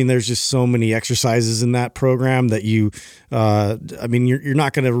 There's just so many exercises in that program that you're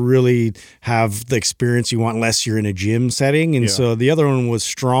not going to really have the experience you want unless you're in a gym setting. And so the other one was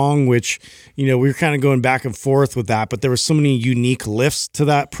strong, which, we were kind of going back and forth with that, but there were so many unique lifts to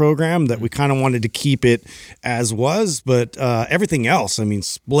that program that we kind of wanted to keep it as was. But everything else,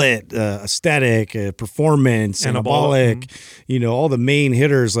 split, aesthetic, performance, anabolic, all the main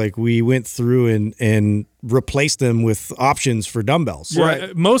hitters, like we went through and replace them with options for dumbbells. Yeah,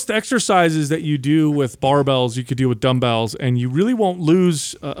 right. Most exercises that you do with barbells, you could do with dumbbells, and you really won't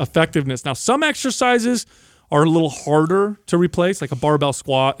lose effectiveness. Now, some exercises are a little harder to replace, like a barbell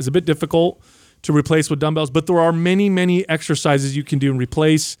squat is a bit difficult to replace with dumbbells, but there are many, many exercises you can do in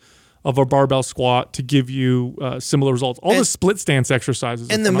replace of a barbell squat to give you similar results. All the split stance exercises.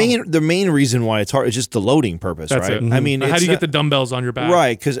 And the main reason why it's hard is just the loading purpose, That's right? it. Mm-hmm. How do you get the dumbbells on your back?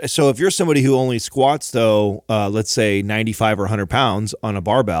 Right, so if you're somebody who only squats, though, let's say 95 or 100 pounds on a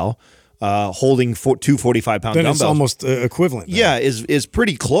barbell, holding 245-pound then dumbbells. It's almost equivalent. Then. Yeah, is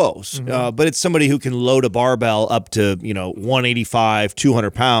pretty close. Mm-hmm. But it's somebody who can load a barbell up to 185,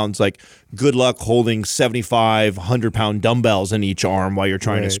 200 pounds. Like, good luck holding 75, 100-pound dumbbells in each arm while you're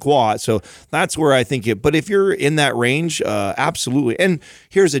trying to squat. So that's where I think it. But if you're in that range, absolutely. And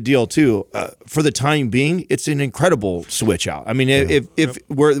here's the deal too. For the time being, it's an incredible switch out. If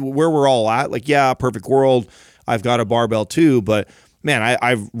where we're all at, perfect world, I've got a barbell too, but. Man,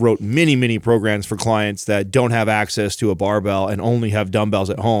 I've wrote many programs for clients that don't have access to a barbell and only have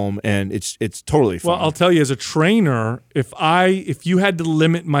dumbbells at home, and it's totally fine. Well, I'll tell you, as a trainer, if you had to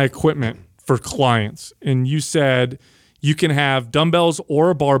limit my equipment for clients, and you said you can have dumbbells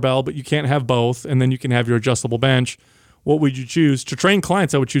or a barbell, but you can't have both, and then you can have your adjustable bench, what would you choose? To train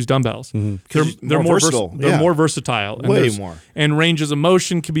clients, I would choose dumbbells. Mm-hmm. They're more versatile. They're more versatile. And way more. And ranges of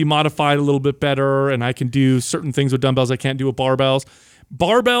motion can be modified a little bit better, and I can do certain things with dumbbells I can't do with barbells.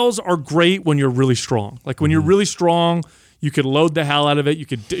 Barbells are great when you're really strong. Like when you're really strong, you could load the hell out of it. You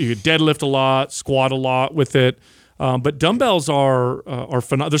could deadlift a lot, squat a lot with it. But dumbbells are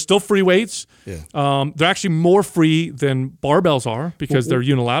phenomenal. They're still free weights. Yeah. They're actually more free than barbells are because they're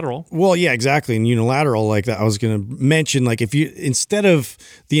unilateral. Well, yeah, exactly. And unilateral, like that, I was going to mention, like if you, instead of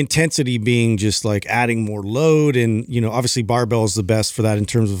the intensity being just like adding more load, and obviously barbell is the best for that in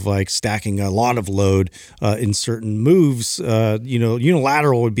terms of like stacking a lot of load in certain moves.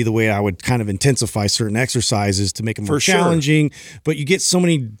 Unilateral would be the way I would kind of intensify certain exercises to make them more challenging. But you get so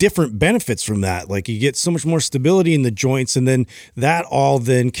many different benefits from that. Like you get so much more stability in the joints, and then that all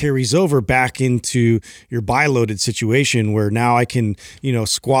then carries over back into your bi-loaded situation where now I can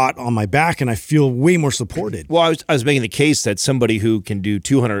squat on my back and I feel way more supported. Well, I was making the case that somebody who can do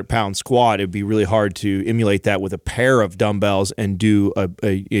 200-pound squat, it'd be really hard to emulate that with a pair of dumbbells and do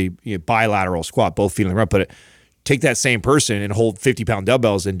a bilateral squat, both feet on the ground. But take that same person and hold 50-pound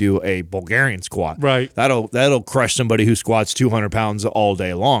dumbbells and do a Bulgarian squat. Right. That'll crush somebody who squats 200 pounds all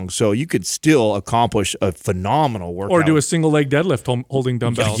day long. So you could still accomplish a phenomenal workout. Or do a single leg deadlift holding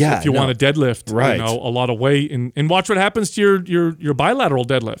dumbbells if you want to deadlift a lot of weight. And watch what happens to your bilateral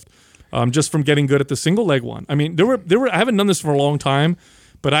deadlift just from getting good at the single leg one. I mean, there were I haven't done this for a long time,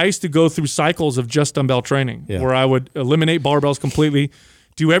 but I used to go through cycles of just dumbbell training where I would eliminate barbells completely,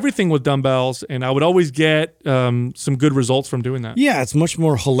 do everything with dumbbells, and I would always get some good results from doing that. Yeah, it's much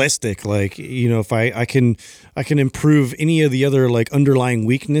more holistic. Like, if I can improve any of the other like underlying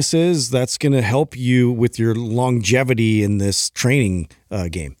weaknesses, that's going to help you with your longevity in this training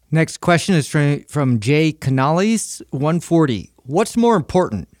game. Next question is from Jay Canales, 140. What's more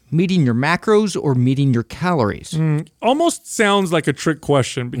important, meeting your macros or meeting your calories? Almost sounds like a trick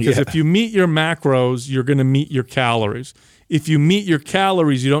question because if you meet your macros, you're going to meet your calories. If you meet your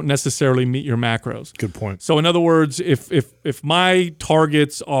calories, you don't necessarily meet your macros. Good point. So in other words, if my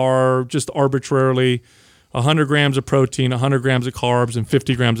targets are just arbitrarily 100 grams of protein, 100 grams of carbs, and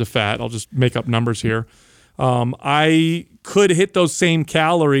 50 grams of fat, I'll just make up numbers here, I could hit those same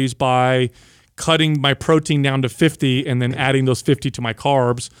calories by cutting my protein down to 50 and then adding those 50 to my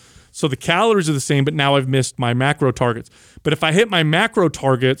carbs. So the calories are the same, but now I've missed my macro targets. But if I hit my macro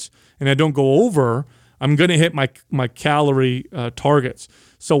targets and I don't go over, I'm going to hit my calorie targets.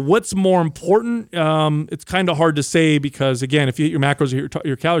 So what's more important? It's kind of hard to say because, again, if you hit your macros, you hit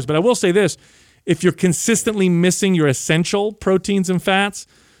your calories. But I will say this. If you're consistently missing your essential proteins and fats,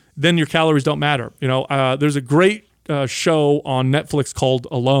 then your calories don't matter. There's a great show on Netflix called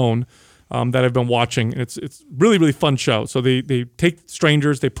Alone that I've been watching. And it's really, really fun show. So they take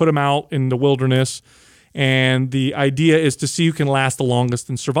strangers, they put them out in the wilderness, and the idea is to see who can last the longest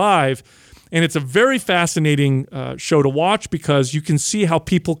and survive. And it's a very fascinating show to watch because you can see how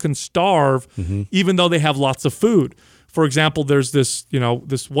people can starve even though they have lots of food. For example, there's this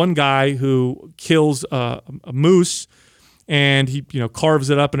one guy who kills a moose, and he carves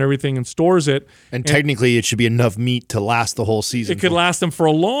it up and everything and stores it. And technically, it should be enough meat to last the whole season. It could last them for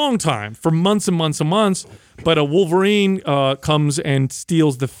a long time, for months and months and months. But a wolverine comes and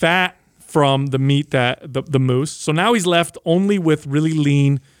steals the fat from the meat, that the moose. So now he's left only with really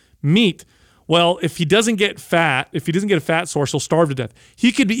lean meat. Well, if he doesn't get a fat source, he'll starve to death.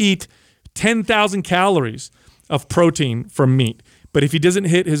 He could eat 10,000 calories of protein from meat. But if he doesn't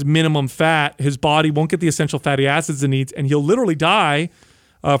hit his minimum fat, his body won't get the essential fatty acids it needs, and he'll literally die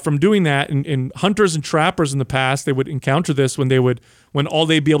from doing that. And hunters and trappers in the past, they would encounter this when all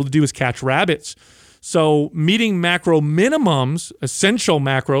they'd be able to do is catch rabbits. So meeting macro minimums, essential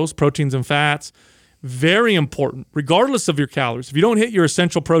macros, proteins and fats, very important, regardless of your calories. If you don't hit your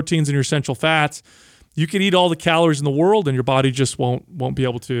essential proteins and your essential fats, you can eat all the calories in the world, and your body just won't be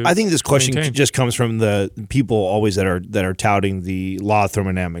able to. I think this question maintain. just comes from the people always that are touting the law of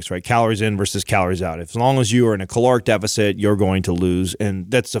thermodynamics, right? Calories in versus calories out. As long as you are in a caloric deficit, you're going to lose, and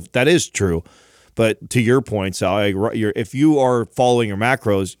that is true. But to your point, Sal, if you are following your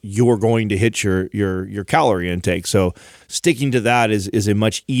macros, you are going to hit your calorie intake. So sticking to that is a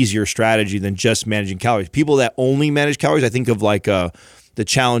much easier strategy than just managing calories. People that only manage calories, I think of like the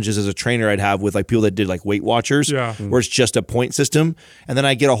challenges as a trainer I'd have with like people that did like Weight Watchers, where it's just a point system, and then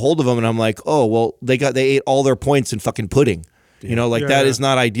I get a hold of them and I'm like, oh well, they ate all their points in fucking pudding. That is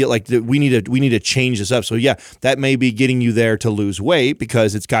not ideal. Like we need to change this up. So yeah, that may be getting you there to lose weight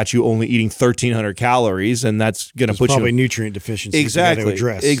because it's got you only eating 1,300 calories, and that's going to put probably you nutrient deficiency. Exactly.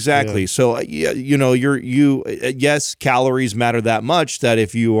 Exactly. So yes, calories matter that much that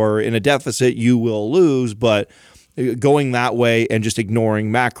if you are in a deficit, you will lose, but going that way and just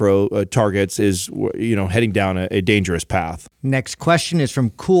ignoring macro targets is, heading down a dangerous path. Next question is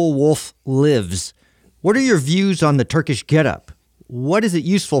from Cool Wolf Lives. What are your views on the Turkish getup? What is it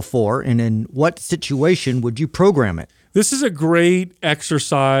useful for, and in what situation would you program it? This is a great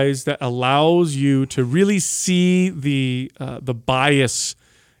exercise that allows you to really see the bias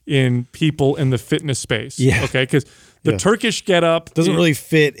in people in the fitness space. Yeah. Okay, because the Turkish getup doesn't really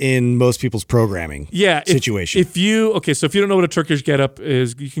fit in most people's programming. Situation. If you don't know what a Turkish getup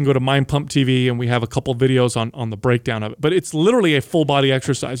is, you can go to Mind Pump TV, and we have a couple videos on the breakdown of it. But it's literally a full body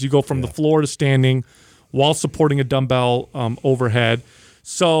exercise. You go from the floor to standing while supporting a dumbbell overhead.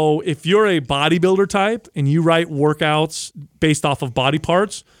 So if you're a bodybuilder type and you write workouts based off of body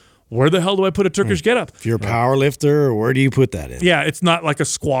parts, where the hell do I put a Turkish getup? If you're a power lifter, where do you put that in? Yeah, it's not like a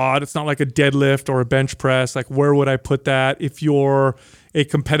squat. It's not like a deadlift or a bench press. Like, where would I put that? If you're a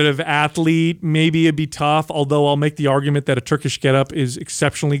competitive athlete, maybe it'd be tough, although I'll make the argument that a Turkish getup is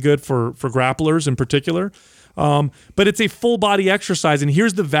exceptionally good for grapplers in particular. But it's a full body exercise, and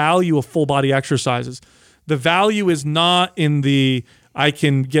here's the value of full body exercises. The value is not in the I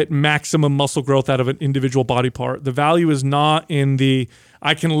can get maximum muscle growth out of an individual body part. The value is not in the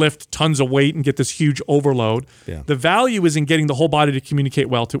I can lift tons of weight and get this huge overload. Yeah. The value is in getting the whole body to communicate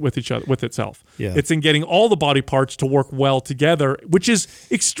well with each other, with itself. Yeah. It's in getting all the body parts to work well together, which is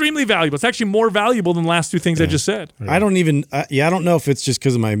extremely valuable. It's actually more valuable than the last two things I just said. I don't know if it's just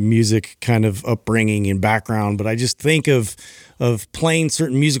because of my music kind of upbringing and background, but I just think of playing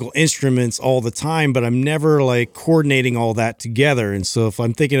certain musical instruments all the time, but I'm never like coordinating all that together. And so if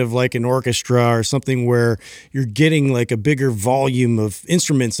I'm thinking of like an orchestra or something where you're getting like a bigger volume of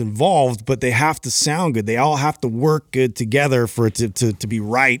instruments involved, but they have to sound good. They all have to work good together for it to be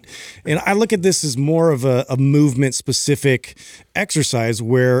right. And I look at this as more of a movement specific exercise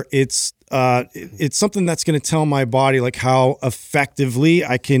where it's something that's going to tell my body like how effectively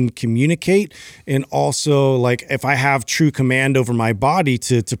I can communicate, and also like if I have true command over my body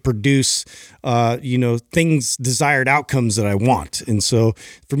to produce things, desired outcomes that I want. And so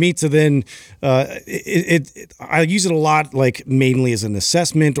for me to then I use it a lot, like mainly as an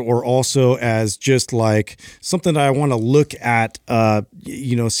assessment or also as just like something that I want to look at,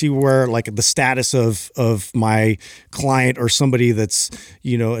 see where like the status of my client or somebody that's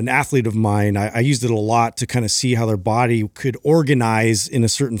an athlete of mine. I used it a lot to kind of see how their body could organize in a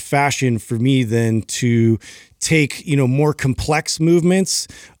certain fashion for me then to take, more complex movements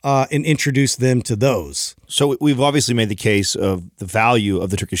and introduce them to those. So we've obviously made the case of the value of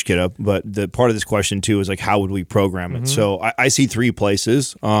the Turkish get-up, but the part of this question too is like, how would we program it? So I see 3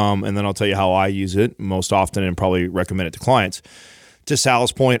 places, and then I'll tell you how I use it most often and probably recommend it to clients. To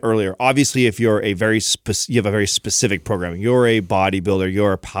Sal's point earlier, obviously, if you're you have a very specific programming, you're a bodybuilder,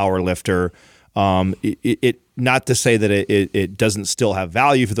 you're a power lifter. Not to say that it doesn't still have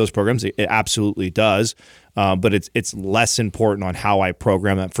value for those programs. It absolutely does. But it's less important on how I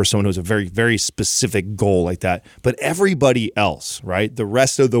program that for someone who has a very, very specific goal like that. But everybody else, right? The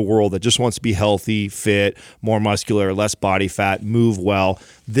rest of the world that just wants to be healthy, fit, more muscular, less body fat, move well,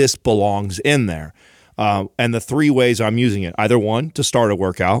 this belongs in there. And the 3 ways I'm using it, either 1, to start a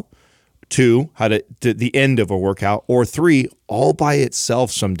workout, 2, how to the end of a workout, or 3, all by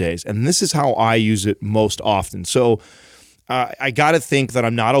itself some days. And this is how I use it most often. So I got to think that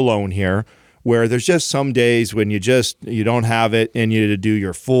I'm not alone here, where there's just some days when you don't have it in you to do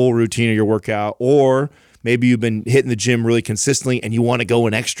your full routine of your workout, or maybe you've been hitting the gym really consistently and you want to go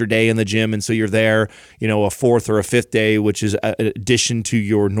an extra day in the gym, and so you're there, a 4th or a 5th day, which is an addition to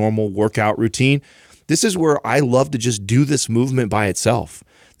your normal workout routine. This is where I love to just do this movement by itself.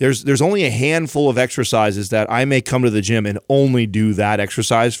 There's only a handful of exercises that I may come to the gym and only do that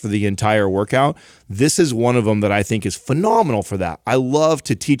exercise for the entire workout. This is one of them that I think is phenomenal for that. I love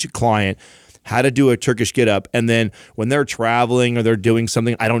to teach a client how to do a Turkish get-up, and then when they're traveling or they're doing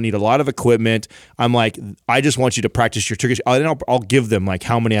something, I don't need a lot of equipment. I'm like, I just want you to practice your Turkish. I'll give them like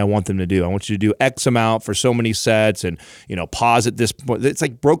how many I want them to do. I want you to do X amount for so many sets, and pause at this point. It's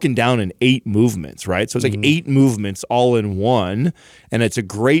like broken down in 8 movements, right? So it's like 8 movements all in one, and it's a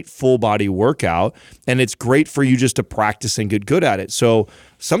great full body workout, and it's great for you just to practice and get good at it. So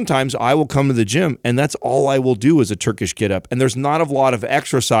sometimes I will come to the gym and that's all I will do is a Turkish get-up. And there's not a lot of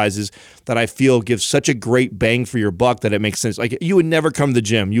exercises that I feel give such a great bang for your buck that it makes sense. Like, you would never come to the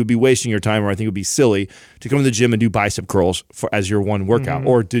gym. You would be wasting your time, or I think it would be silly to come to the gym and do bicep curls as your one workout,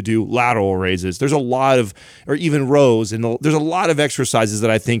 or to do lateral raises. There's a lot of, or even rows, and there's a lot of exercises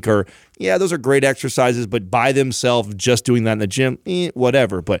that I think are, those are great exercises, but by themselves, just doing that in the gym,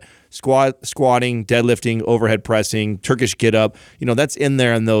 whatever. But squatting, deadlifting, overhead pressing, Turkish get-up, that's in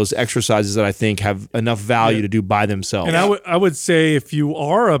there in those exercises that I think have enough value to do by themselves. And I would say if you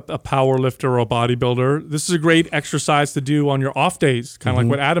are a power lifter or a bodybuilder, this is a great exercise to do on your off days, kind of like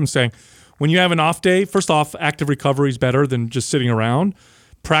what Adam's saying. When you have an off day, first off, active recovery is better than just sitting around.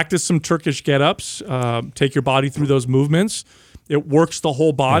 Practice some Turkish get-ups. Take your body through those movements. It works the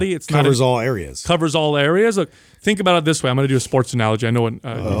whole body. It's covers all areas. Covers all areas. Look, think about it this way. I'm going to do a sports analogy. I know when you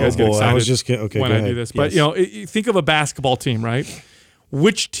guys get excited I was just when I do this. But think of a basketball team, right?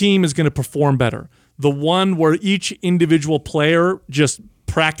 Which team is going to perform better? The one where each individual player just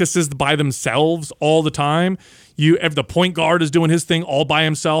practices by themselves all the time. The point guard is doing his thing all by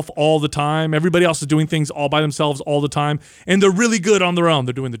himself all the time. Everybody else is doing things all by themselves all the time. And they're really good on their own.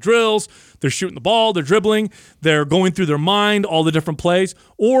 They're doing the drills. They're shooting the ball. They're dribbling. They're going through their mind, all the different plays.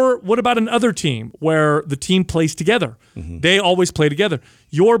 Or what about another team where the team plays together? They always play together.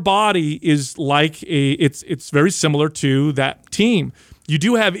 Your body is like it's very similar to that team. You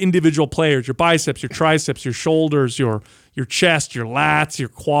do have individual players, your biceps, your triceps, your shoulders, your chest, your lats, your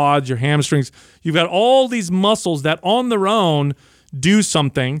quads, your hamstrings. You've got all these muscles that on their own do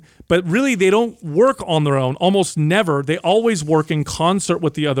something, but really they don't work on their own, almost never. They always work in concert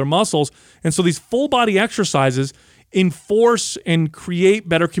with the other muscles. And so these full body exercises enforce and create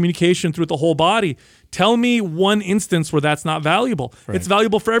better communication through the whole body. Tell me one instance where that's not valuable. Right. It's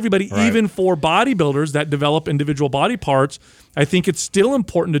valuable for everybody, even for bodybuilders that develop individual body parts. I think it's still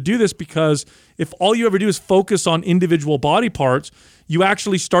important to do this, because if all you ever do is focus on individual body parts, you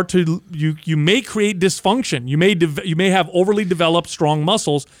actually start to you may create dysfunction. You may have overly developed strong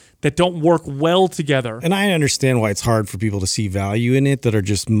muscles that don't work well together. And I understand why it's hard for people to see value in it that are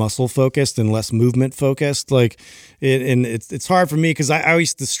just muscle focused and less movement focused. It's hard for me because I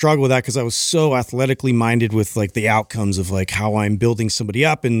used to struggle with that because I was so athletically minded with like the outcomes of like how I'm building somebody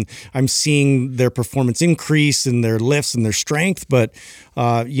up and I'm seeing their performance increase and their lifts and their strength. But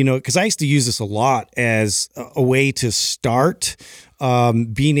because I used to use this a lot as a way to start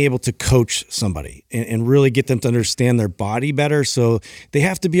being able to coach somebody and really get them to understand their body better. So they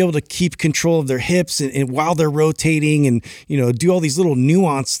have to be able to keep control of their hips and while they're rotating and, do all these little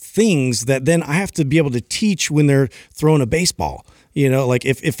nuanced things that then I have to be able to teach when they're throwing a baseball. You know, like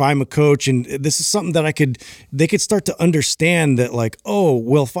if I'm a coach and this is something that they could start to understand that like, oh,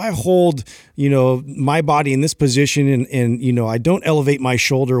 well, if I hold, you know, my body in this position and you know, I don't elevate my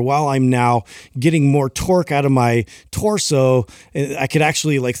shoulder while I'm now getting more torque out of my torso, I could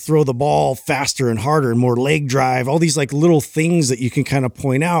actually like throw the ball faster and harder and more leg drive, all these like little things that you can kind of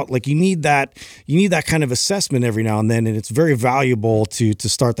point out. Like you need that kind of assessment every now and then. And it's very valuable to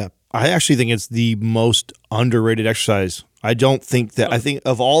start that. I actually think it's the most underrated exercise. I don't think that. I think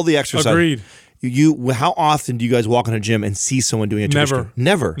of all the exercises. Agreed. How often do you guys walk in a gym and see someone doing a traditional?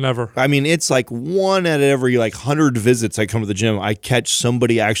 Never. I mean, it's like one out of every like 100 visits I come to the gym, I catch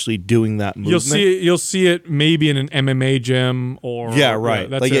somebody actually doing that movement. You'll see it maybe in an MMA gym or yeah, right.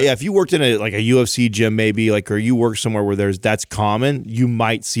 That's if you worked in a UFC gym maybe or you work somewhere where that's common, you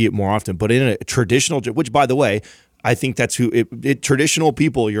might see it more often. But in a traditional gym, which by the way, I think that's traditional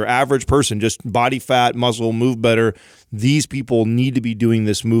people, your average person, just body fat, muscle, move better. These people need to be doing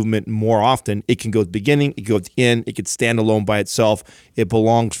this movement more often. It can go at the beginning, it can go at the end, it could stand alone by itself. It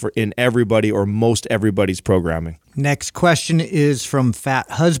belongs in everybody or most everybody's programming. Next question is from Fat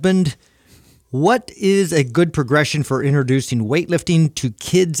Husband. What is a good progression for introducing weightlifting to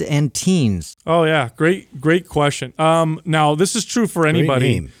kids and teens? Oh yeah, great question. Now this is true for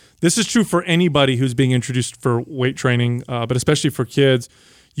anybody. This is true for anybody who's being introduced for weight training, but especially for kids.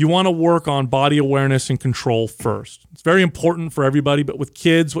 You want to work on body awareness and control first. It's very important for everybody, but with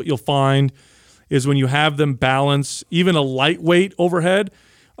kids, what you'll find is when you have them balance even a lightweight overhead,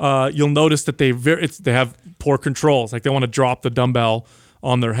 you'll notice that they have poor controls. Like they want to drop the dumbbell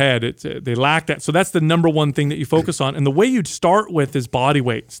on their head. They lack that. So that's the number one thing that you focus on. And the way you'd start with is body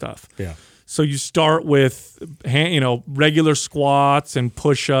weight stuff. Yeah. So you start with regular squats and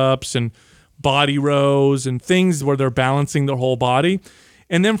push-ups and body rows and things where they're balancing their whole body.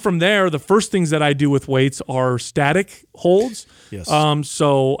 And then from there, the first things that I do with weights are static holds. Yes.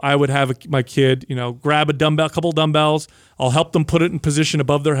 So I would have my kid, grab a couple dumbbells. I'll help them put it in position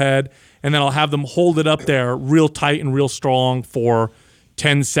above their head, and then I'll have them hold it up there real tight and real strong for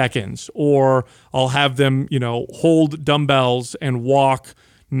 10 seconds. Or I'll have them, hold dumbbells and walk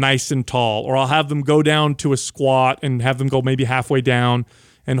nice and tall, or I'll have them go down to a squat and have them go maybe halfway down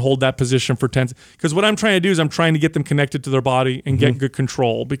and hold that position for 10. Because what I'm trying to do is I'm trying to get them connected to their body and get good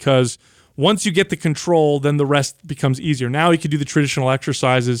control, because once you get the control, then the rest becomes easier. Now you can do the traditional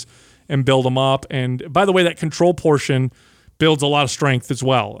exercises and build them up. And by the way, that control portion builds a lot of strength as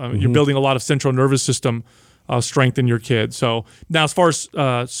well. You're building a lot of central nervous system strength in your kid. So now as far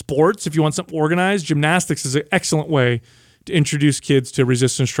as sports, if you want something organized, gymnastics is an excellent way to introduce kids to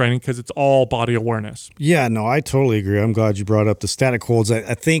resistance training because it's all body awareness. Yeah, no, I totally agree. I'm glad you brought up the static holds.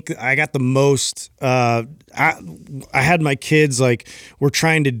 I think I got the most. I had my kids were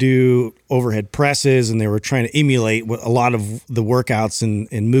trying to do overhead presses, and they were trying to emulate a lot of the workouts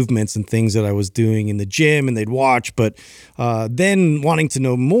and movements and things that I was doing in the gym, and they'd watch. But then wanting to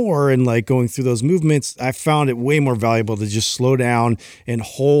know more and going through those movements, I found it way more valuable to just slow down and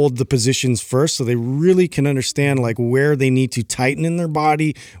hold the positions first, so they really can understand where they need to tighten in their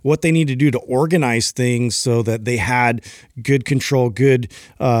body, what they need to do to organize things so that they had good control, good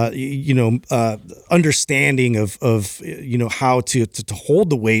understanding of how to hold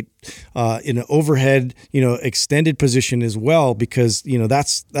the weight in an overhead extended position as well, because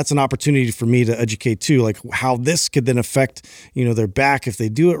that's an opportunity for me to educate too, how this could then affect their back if they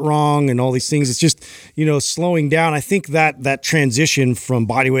do it wrong and all these things. It's just slowing down. I think that transition from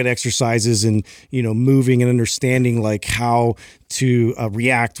bodyweight exercises and moving and understanding how to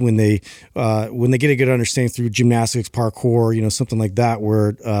react when they get a good understanding through gymnastics, parkour, something like that,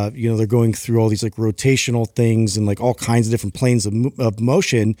 where they're going through all these rotational things and all kinds of different planes of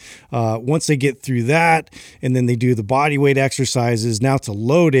motion. Once they get through that, and then they do the body weight exercises, now to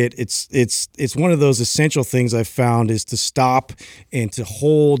load it, it's one of those essential things I've found is to stop and to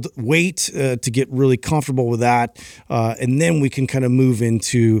hold weight to get really comfortable with that, and then we can kind of move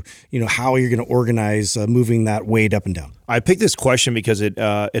into how you're going to organize moving that weight up and down. I picked this question because it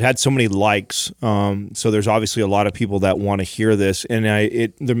had so many likes. So there's obviously a lot of people that want to hear this, and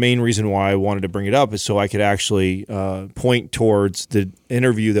the main reason why I wanted to bring it up is so I could actually point towards the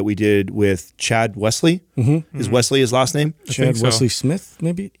interview that we did with Chad Wesley. Mm-hmm. Is Wesley his last name? Chad Wesley Smith,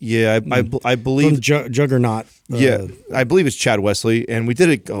 maybe. Yeah, I believe Juggernaut. Yeah, I believe it's Chad Wesley, and we did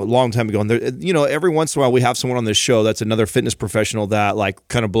it a long time ago. And there, every once in a while we have someone on this show that's another fitness professional that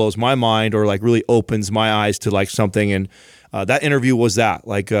kind of blows my mind or really opens my eyes to something. And that interview was that.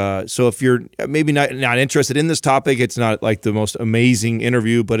 So if you're maybe not interested in this topic, it's not the most amazing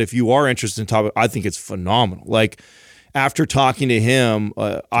interview. But if you are interested in the topic, I think it's phenomenal. after talking to him,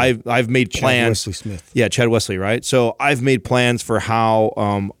 I've made plans. Chad Wesley Smith. Yeah, Chad Wesley, right? So I've made plans for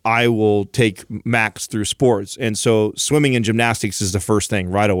how I will take Max through sports. And so swimming and gymnastics is the first thing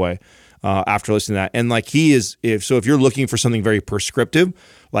right away after listening to that. And like if you're looking for something very prescriptive,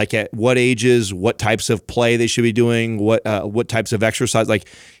 like at what ages, what types of play they should be doing, what types of exercise, like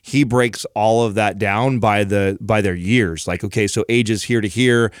he breaks all of that down by their years. Like, okay, so ages here to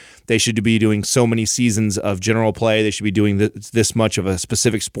here, they should be doing so many seasons of general play. They should be doing this much of a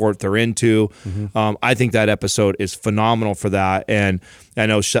specific sport they're into. I think that episode is phenomenal for that. And I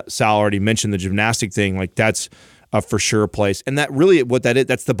know Sal already mentioned the gymnastic thing. Like that's a for sure place. And that really what that is,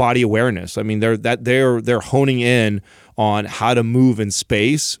 that's the body awareness. I mean, they're honing in on how to move in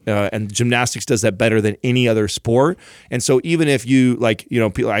space, and gymnastics does that better than any other sport. And so even if you like, you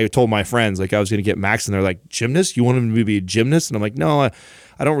know, I told my friends like I was going to get Max, and they're like, gymnast? You want him to be a gymnast? And I'm like, no,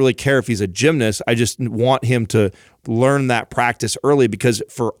 I don't really care if he's a gymnast. I just want him to learn that practice early, because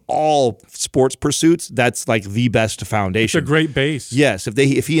for all sports pursuits, that's like the best foundation. It's a great base. Yes,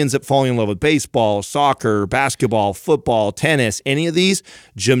 if he ends up falling in love with baseball, soccer, basketball, football, tennis, any of these,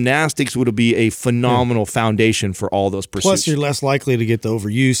 gymnastics would be a phenomenal foundation for all those pursuits. Plus, you're less likely to get the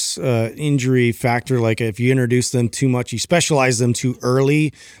overuse injury factor. Like if you introduce them too much, you specialize them too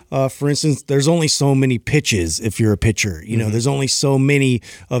early. For instance, there's only so many pitches if you're a pitcher. You know, there's only so many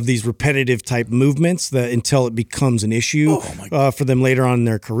of these repetitive type movements that until it becomes an issue for them later on in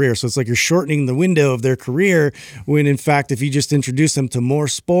their career. So it's like you're shortening the window of their career, when in fact, if you just introduce them to more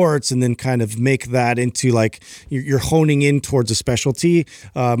sports and then kind of make that into like you're honing in towards a specialty,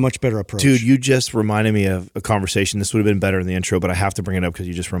 much better approach. Dude, you just reminded me of a conversation. This would have been better in the intro, but I have to bring it up because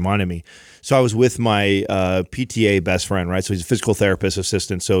you just reminded me. So I was with my PTA best friend, right? So he's a physical therapist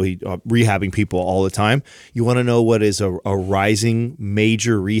assistant, so he rehabbing people all the time. You want to know what is a rising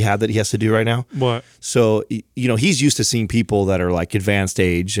major rehab that he has to do right now? What? So, you know, he's used to seeing people that are like advanced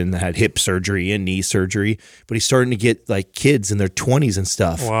age and had hip surgery and knee surgery, but he's starting to get like kids in their 20s and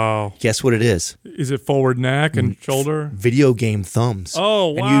stuff. Wow. Guess what it is? Is it forward neck and shoulder? Video game thumbs. Oh,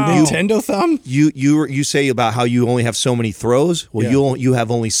 wow. And Nintendo thumb? You say about how you only have so many throws. Well, you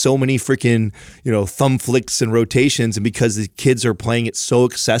have only so many freaking, you know, thumb flicks and rotations, and because the kids are playing it so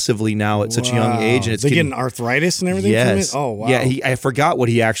excessively now at such a young age, and it's getting arthritis and everything from it? Oh, wow. Yeah, I forgot what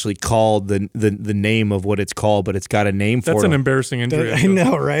he actually called the name of what it's called, but it's got a name for it. That's an embarrassing injury. I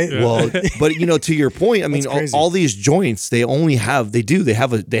know, right? Yeah. Well, but you know, to your point, I mean, all these joints, they have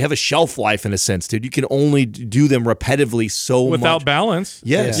a shelf life in a sense, dude. You can only do them repetitively so without much. balance.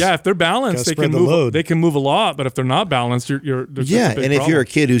 Yes. Yeah, if they're balanced, they can move. They can move a lot, but if they're not balanced, there's a big and if problem. you're a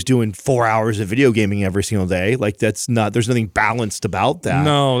kid who's doing 4 hours of video gaming every single day, like there's nothing balanced about that.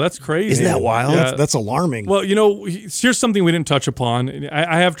 No, that's crazy. Isn't that wild? Yeah. That's alarming. Well, you know, here's something we didn't touch upon.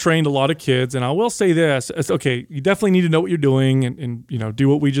 I have trained a lot of kids, and I will say this: it's okay, you definitely need to know what you're doing, and you know, do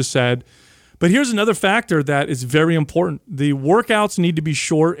what we just said. But here's another factor that is very important: the workouts need to be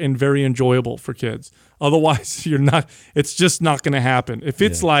short and very enjoyable for kids. Otherwise, it's just not going to happen. If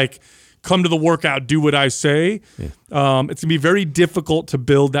it's like, come to the workout, do what I say, it's going to be very difficult to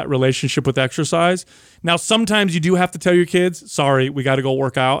build that relationship with exercise. Now, sometimes you do have to tell your kids, sorry, we got to go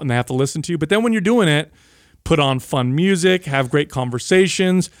work out, and they have to listen to you. But then when you're doing it, put on fun music, have great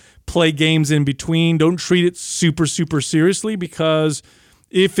conversations, play games in between. Don't treat it super, super seriously, because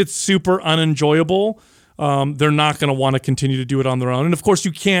if it's super unenjoyable, they're not going to want to continue to do it on their own. And of course,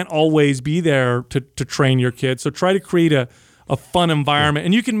 you can't always be there to train your kids. So try to create a fun environment,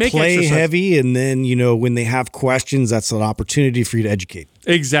 and you can make play exercise heavy, and then, you know, when they have questions, that's an opportunity for you to educate.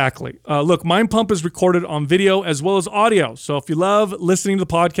 Exactly. Look, Mind Pump is recorded on video as well as audio. So if you love listening to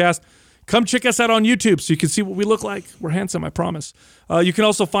the podcast, come check us out on YouTube so you can see what we look like. We're handsome, I promise. You can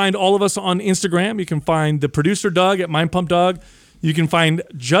also find all of us on Instagram. You can find the producer Doug at Mind Pump Doug. You can find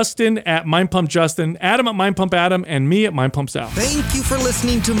Justin at Mind Pump Justin, Adam at Mind Pump Adam, and me at Mind Pump Sal. Thank you for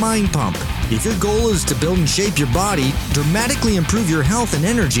listening to Mind Pump. If your goal is to build and shape your body, dramatically improve your health and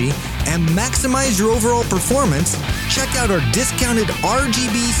energy, and maximize your overall performance, check out our discounted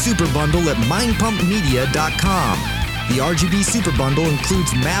RGB Super Bundle at mindpumpmedia.com. The RGB Super Bundle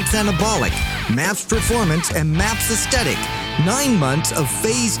includes MAPS Anabolic, MAPS Performance, and MAPS Aesthetic. 9 months of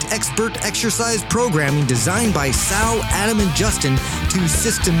phased expert exercise programming designed by Sal, Adam, and Justin to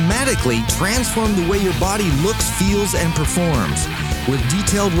systematically transform the way your body looks, feels, and performs. With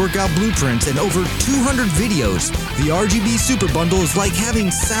detailed workout blueprints and over 200 videos, the RGB Super Bundle is like having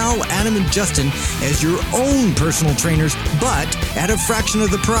Sal, Adam, and Justin as your own personal trainers, but at a fraction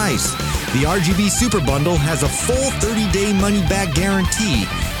of the price. The RGB Super Bundle has a full 30-day money-back guarantee,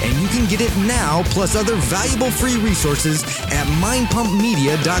 and you can get it now plus other valuable free resources at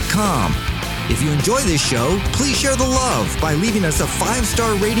mindpumpmedia.com. If you enjoy this show, please share the love by leaving us a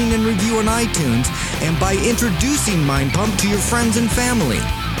 5-star rating and review on iTunes and by introducing Mind Pump to your friends and family.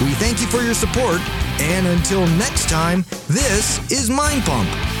 We thank you for your support, and until next time, this is Mind Pump.